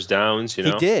some first downs,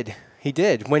 He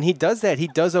did. When he does that, he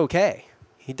does okay.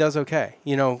 Right.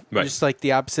 Just like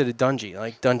the opposite of Dungy.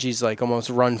 Like Dungy's like almost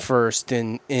run first,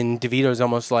 and DeVito's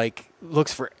almost like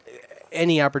looks for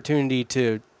any opportunity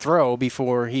to throw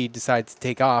before he decides to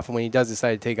take off. And when he does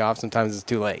decide to take off, sometimes it's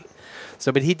too late.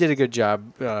 So, but he did a good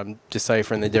job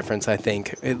deciphering the difference, I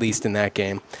think, at least in that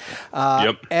game.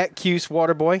 Yep. At Cuse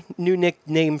Waterboy, new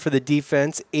nickname for the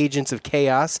defense, Agents of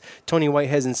Chaos. Tony White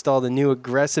has installed a new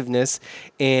aggressiveness,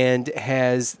 and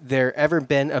has there ever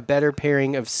been a better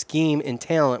pairing of scheme and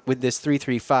talent with this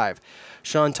 3-3-5?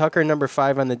 Sean Tucker, number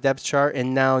 5 on the depth chart,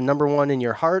 and now number 1 in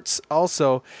your hearts.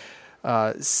 Also,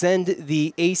 send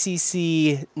the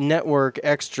ACC Network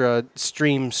Extra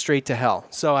stream straight to hell.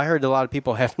 So I heard a lot of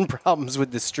people having problems with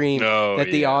the stream,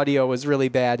 the audio was really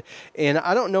bad. And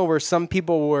I don't know where some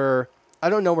people were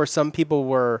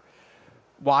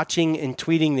watching and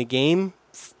tweeting the game,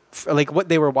 like what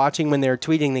they were watching when they were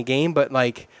tweeting the game. But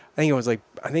like, I think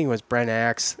it was Brent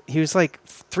Axe. He was like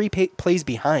 3 plays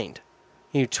behind.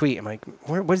 You tweet. I'm like,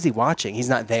 what is he watching? He's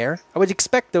not there. I would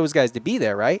expect those guys to be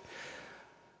there, right?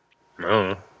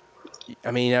 No.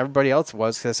 Everybody else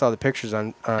was, because I saw the pictures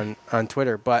on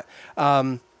Twitter. But,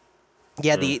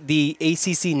 the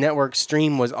ACC Network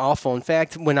stream was awful. In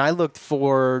fact, when I looked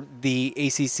for the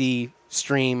ACC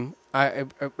stream, I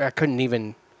couldn't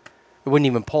even, it wouldn't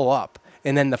even pull up.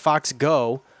 And then the Fox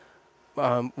Go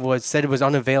said it was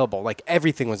unavailable. Like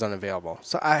everything was unavailable.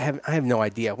 So I have no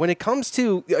idea. When it comes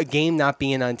to a game not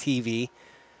being on TV,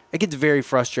 it gets very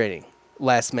frustrating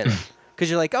last minute. Because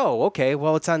you're like, oh, okay,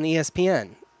 well, it's on the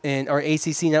ESPN or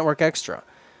ACC Network Extra.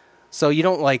 So you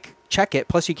don't, check it.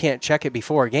 Plus, you can't check it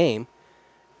before a game.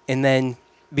 And then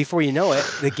before you know it,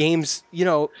 the game's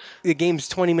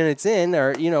 20 minutes in,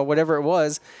 or, whatever it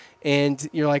was. And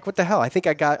you're like, what the hell? I think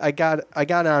I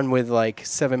got on with,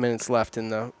 7 minutes left in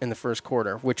the first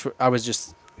quarter, which I was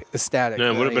just ecstatic.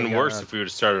 Yeah, it would have been worse if we would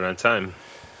have started on time.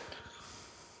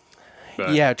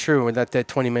 But. Yeah, true. With that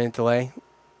 20-minute delay.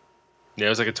 Yeah, it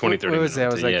was like a 20, 30 minutes.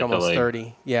 It was almost delay.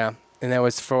 30. Yeah. And that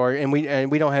was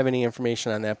we don't have any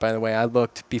information on that, by the way. I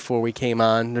looked before we came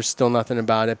on. There's still nothing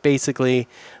about it. Basically,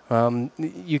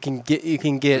 you can get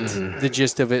the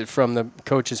gist of it from the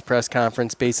coach's press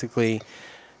conference. Basically,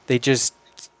 they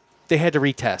had to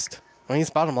retest. I mean, it's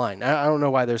bottom line. I don't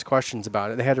know why there's questions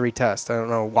about it. They had to retest. I don't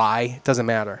know why. It doesn't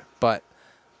matter. But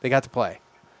they got to play.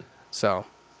 So,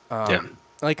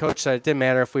 like Coach said, it didn't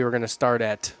matter if we were going to start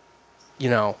at,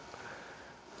 1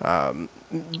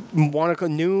 o'clock,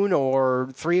 noon or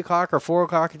 3 o'clock or 4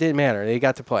 o'clock. It didn't matter. They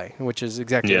got to play, which is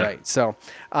exactly right. So,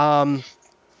 to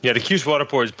Cuse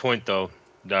Waterport's point, though,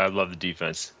 I love the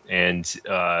defense. And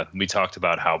we talked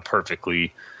about how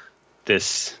perfectly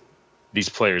these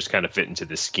players kind of fit into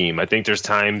the scheme. I think there's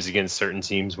times against certain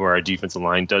teams where our defensive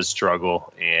line does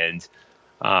struggle, and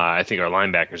I think our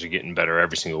linebackers are getting better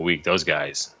every single week. Those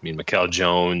guys, I mean, Mikel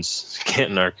Jones,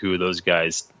 Canton Arku, those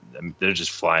guys, I mean, they're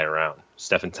just flying around.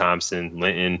 Stephen Thompson,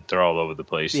 Linton, they're all over the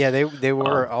place. Yeah, they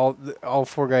were all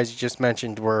 4 guys you just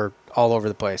mentioned were all over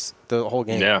the place the whole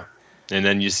game. Yeah, and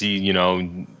then you see,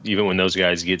 even when those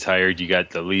guys get tired, you got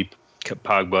the Leap,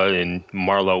 Pogba, and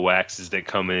Marlowe Waxes that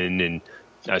come in, and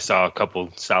I saw a couple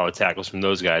solid tackles from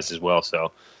those guys as well.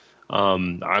 So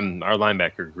I'm our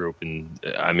linebacker group, and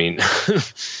I mean,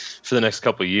 for the next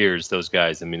couple of years, those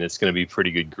guys, I mean, it's going to be a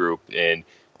pretty good group. And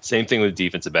same thing with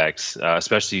defensive backs,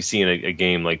 especially seeing a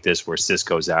game like this where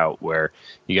Cisco's out, where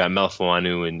you got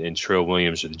Melfonu and Trill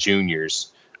Williams are the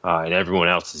juniors, and everyone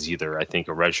else is either, I think,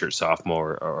 a redshirt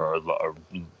sophomore or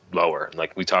lower.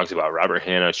 Like we talked about, Robert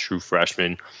Hanna, true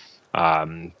freshman.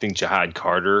 I think Jihad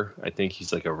Carter, I think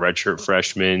he's like a redshirt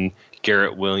freshman.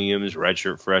 Garrett Williams,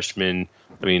 redshirt freshman.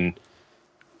 I mean,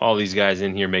 all these guys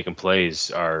in here making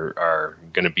plays are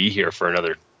going to be here for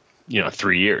another,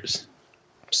 3 years.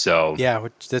 So yeah,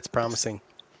 that's promising.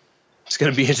 It's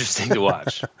going to be interesting to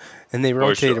watch. And they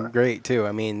rotate them great too.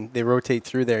 I mean, they rotate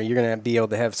through there. You're going to be able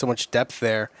to have so much depth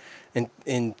there. And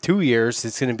in 2 years,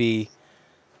 it's going to be,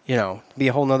 be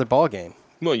a whole nother ball game.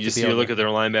 Well, you look at their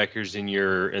linebackers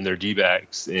and their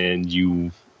D-backs, and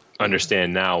you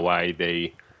understand now why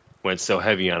they went so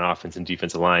heavy on offense and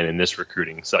defensive line in this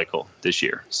recruiting cycle this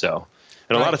year. So,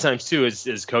 and a lot of times too,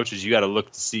 as coaches, you got to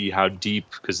look to see how deep,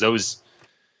 because those,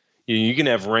 you can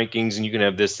have rankings and you can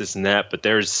have this and that, but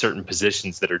there's certain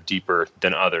positions that are deeper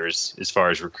than others as far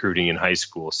as recruiting in high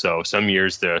school. So some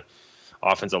years the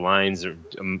offensive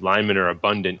linemen are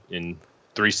abundant in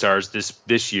 3 stars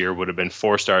this year would have been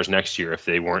 4 stars next year if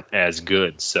they weren't as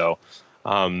good. So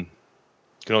can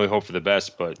only hope for the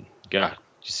best, but yeah,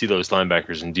 you see those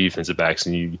linebackers and defensive backs,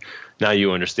 and now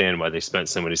you understand why they spent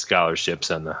so many scholarships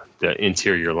on the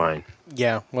interior line.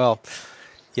 Yeah, well,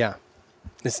 yeah,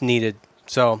 it's needed.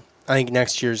 So I think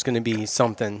next year is going to be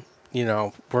something,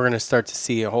 we're going to start to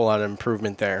see a whole lot of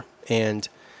improvement there. And,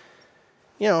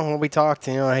 when we talked,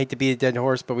 I hate to be a dead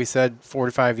horse, but we said 4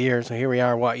 to 5 years. So here we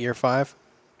are, year 5?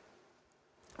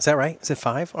 Is that right? Is it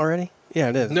 5 already? Yeah,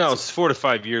 it is. No, it's 4 to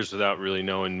 5 years without really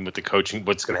knowing what the coaching,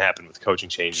 what's going to happen with coaching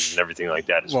changes and everything like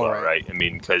that as well, right? I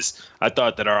mean, because I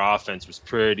thought that our offense was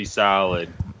pretty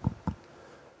solid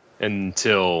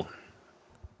until,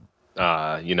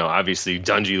 obviously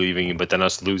Dungy leaving, but then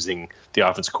us losing the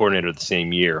offense coordinator the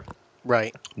same year.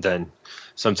 Right. Then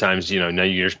sometimes, now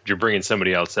you're bringing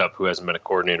somebody else up who hasn't been a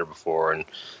coordinator before, and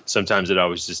sometimes it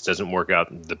always just doesn't work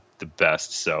out the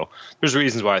best. So there's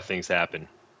reasons why things happen.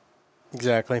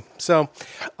 Exactly. So,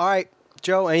 all right,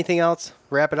 Joe, anything else?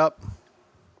 Wrap it up.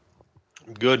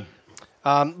 Good.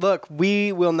 Look,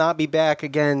 we will not be back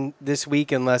again this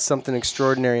week unless something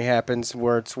extraordinary happens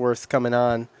where it's worth coming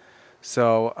on.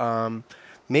 So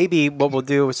maybe what we'll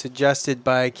do was suggested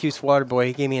by Cuse Waterboy.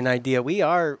 He gave me an idea. We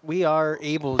are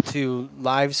able to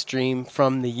live stream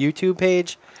from the YouTube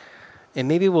page, and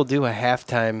maybe we'll do a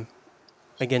halftime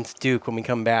against Duke when we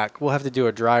come back. We'll have to do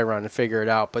a dry run to figure it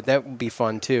out, but that would be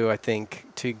fun too, I think,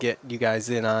 to get you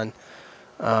guys in on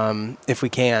if we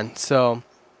can. So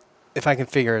if I can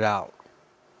figure it out.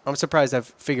 I'm surprised I've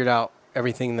figured out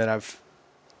everything that I've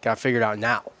got figured out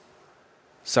now.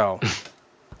 So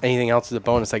anything else is a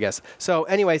bonus, I guess. So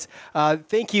anyways,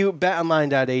 thank you,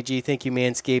 betonline.ag. Thank you,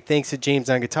 Manscaped. Thanks to James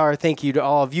on guitar. Thank you to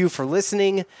all of you for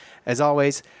listening. As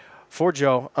always, for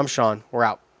Joe, I'm Sean. We're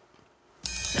out.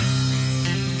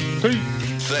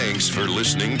 Thanks for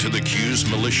listening to the Cuse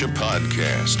Militia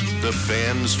Podcast, the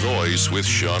fan's voice with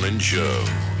Sean and Joe.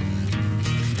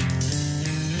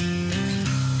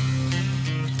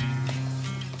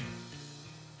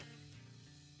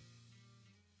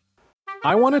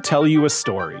 I want to tell you a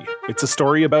story. It's a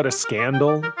story about a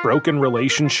scandal, broken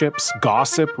relationships,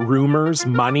 gossip, rumors,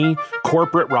 money,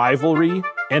 corporate rivalry,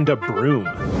 and a broom.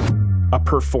 A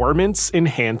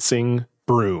performance-enhancing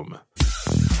broom.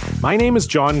 My name is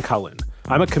John Cullen.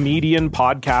 I'm a comedian,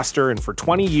 podcaster, and for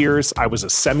 20 years, I was a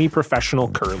semi-professional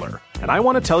curler. And I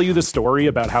want to tell you the story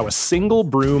about how a single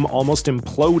broom almost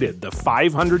imploded the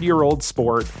 500-year-old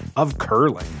sport of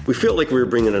curling. We felt like we were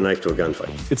bringing a knife to a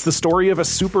gunfight. It's the story of a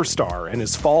superstar and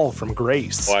his fall from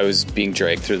grace. Well, I was being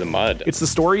dragged through the mud. It's the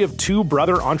story of two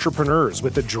brother entrepreneurs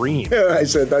with a dream. I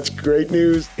said, that's great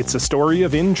news. It's a story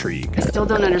of intrigue. I still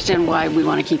don't understand why we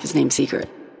want to keep his name secret.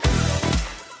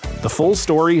 The full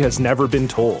story has never been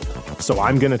told, so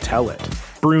I'm going to tell it.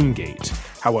 Broomgate,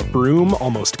 how a broom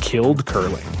almost killed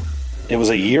curling. It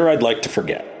was a year I'd like to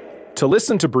forget. To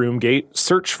listen to Broomgate,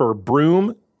 search for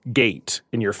Broomgate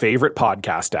in your favorite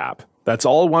podcast app. That's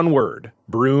all one word,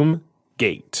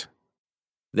 Broomgate.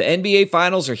 The NBA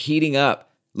Finals are heating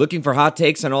up. Looking for hot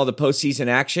takes on all the postseason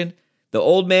action? The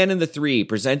Old Man and the Three,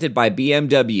 presented by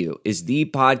BMW, is the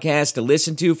podcast to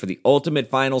listen to for the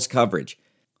ultimate finals coverage.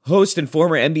 Host and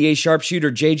former NBA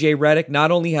sharpshooter JJ Redick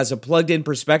not only has a plugged-in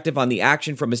perspective on the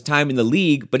action from his time in the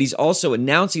league, but he's also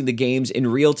announcing the games in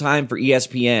real time for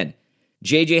ESPN.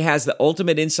 JJ has the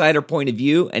ultimate insider point of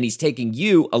view, and he's taking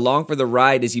you along for the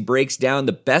ride as he breaks down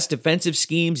the best defensive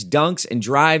schemes, dunks, and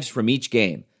drives from each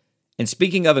game. And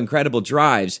speaking of incredible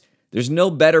drives, there's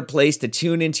no better place to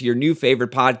tune into your new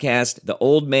favorite podcast, The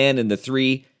Old Man and the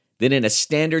Three, than in a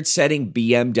standard-setting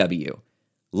BMW.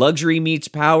 Luxury meets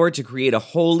power to create a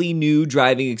wholly new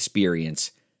driving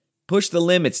experience. Push the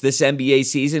limits this NBA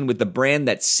season with the brand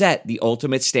that set the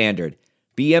ultimate standard.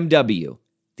 BMW,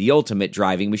 the ultimate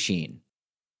driving machine.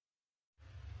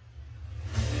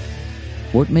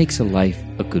 What makes a life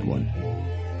a good one?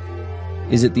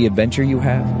 Is it the adventure you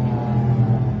have?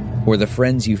 Or the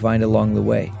friends you find along the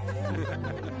way?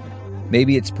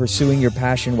 Maybe it's pursuing your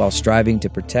passion while striving to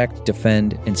protect,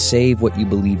 defend, and save what you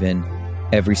believe in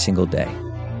every single day.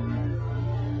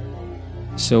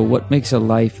 So what makes a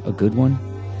life a good one?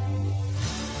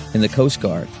 In the Coast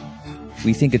Guard,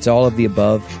 we think it's all of the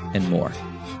above and more.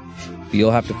 But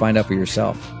you'll have to find out for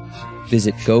yourself.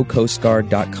 Visit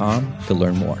gocoastguard.com to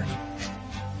learn more.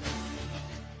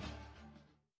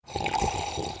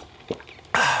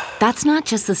 That's not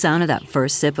just the sound of that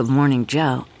first sip of Morning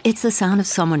Joe. It's the sound of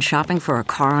someone shopping for a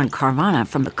car on Carvana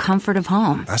from the comfort of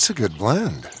home. That's a good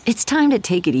blend. It's time to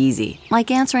take it easy,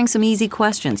 like answering some easy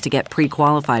questions to get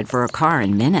pre-qualified for a car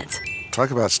in minutes.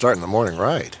 Talk about starting the morning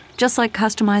right. Just like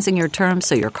customizing your terms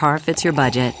so your car fits your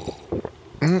budget.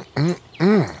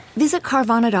 Visit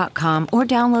Carvana.com or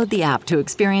download the app to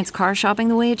experience car shopping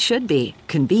the way it should be.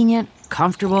 Convenient,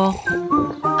 comfortable.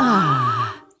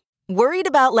 Worried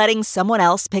about letting someone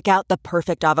else pick out the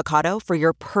perfect avocado for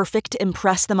your perfect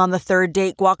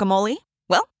impress-them-on-the-third-date guacamole?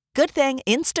 Well, good thing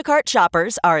Instacart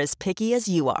shoppers are as picky as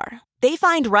you are. They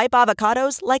find ripe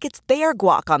avocados like it's their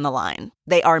guac on the line.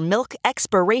 They are milk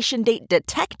expiration date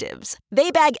detectives.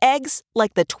 They bag eggs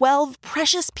like the 12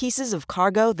 precious pieces of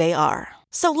cargo they are.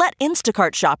 So let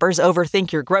Instacart shoppers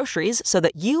overthink your groceries so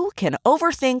that you can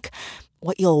overthink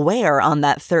what you'll wear on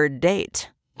that third date.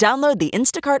 Download the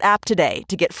Instacart app today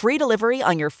to get free delivery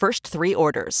on your first 3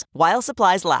 orders, while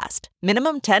supplies last.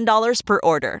 Minimum $10 per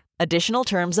order. Additional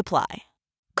terms apply.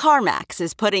 CarMax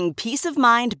is putting peace of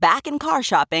mind back in car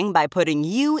shopping by putting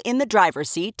you in the driver's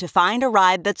seat to find a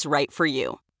ride that's right for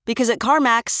you. Because at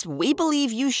CarMax, we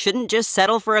believe you shouldn't just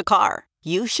settle for a car.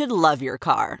 You should love your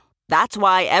car. That's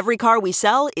why every car we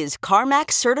sell is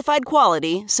CarMax certified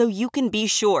quality, so you can be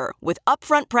sure with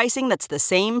upfront pricing that's the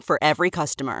same for every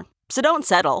customer. So don't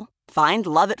settle. Find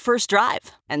love at first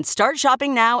drive and start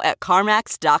shopping now at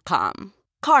CarMax.com.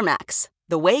 CarMax,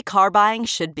 the way car buying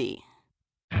should be.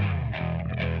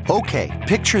 Okay,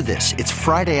 picture this. It's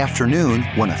Friday afternoon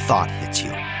when a thought hits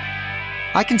you.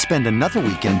 I can spend another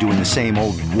weekend doing the same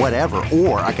old whatever,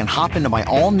 or I can hop into my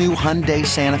all-new Hyundai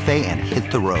Santa Fe and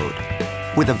hit the road.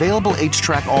 With available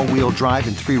H-Track all-wheel drive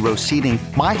and 3-row seating,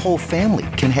 my whole family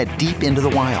can head deep into the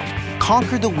wild.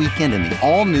 Conquer the weekend in the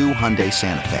all-new Hyundai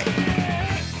Santa Fe.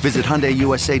 Visit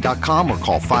HyundaiUSA.com or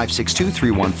call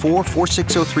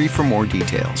 562-314-4603 for more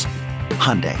details.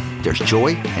 Hyundai, there's joy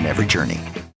in every journey.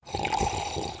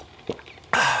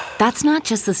 That's not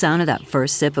just the sound of that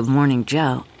first sip of Morning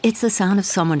Joe. It's the sound of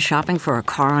someone shopping for a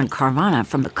car on Carvana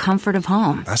from the comfort of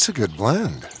home. That's a good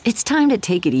blend. It's time to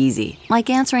take it easy, like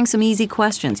answering some easy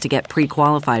questions to get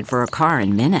pre-qualified for a car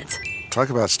in minutes. Talk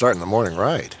about starting the morning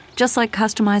right. Just like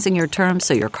customizing your terms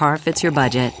so your car fits your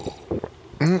budget.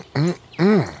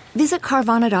 Visit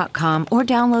Carvana.com or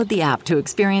download the app to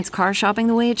experience car shopping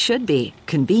the way it should be.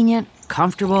 Convenient,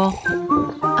 comfortable.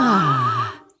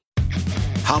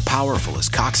 How powerful is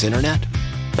Cox Internet?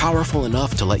 Powerful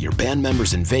enough to let your band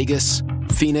members in Vegas,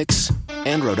 Phoenix,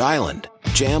 and Rhode Island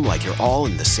jam like you're all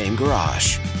in the same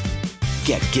garage.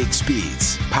 Get gig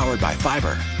speeds powered by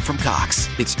fiber from Cox.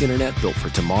 It's internet built for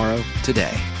tomorrow,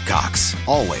 today. Cox,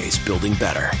 always building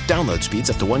better. Download speeds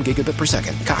up to 1 gigabit per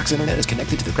second. Cox internet is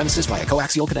connected to the premises via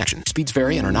coaxial connection. Speeds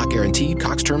vary and are not guaranteed.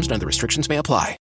 Cox terms and other restrictions may apply.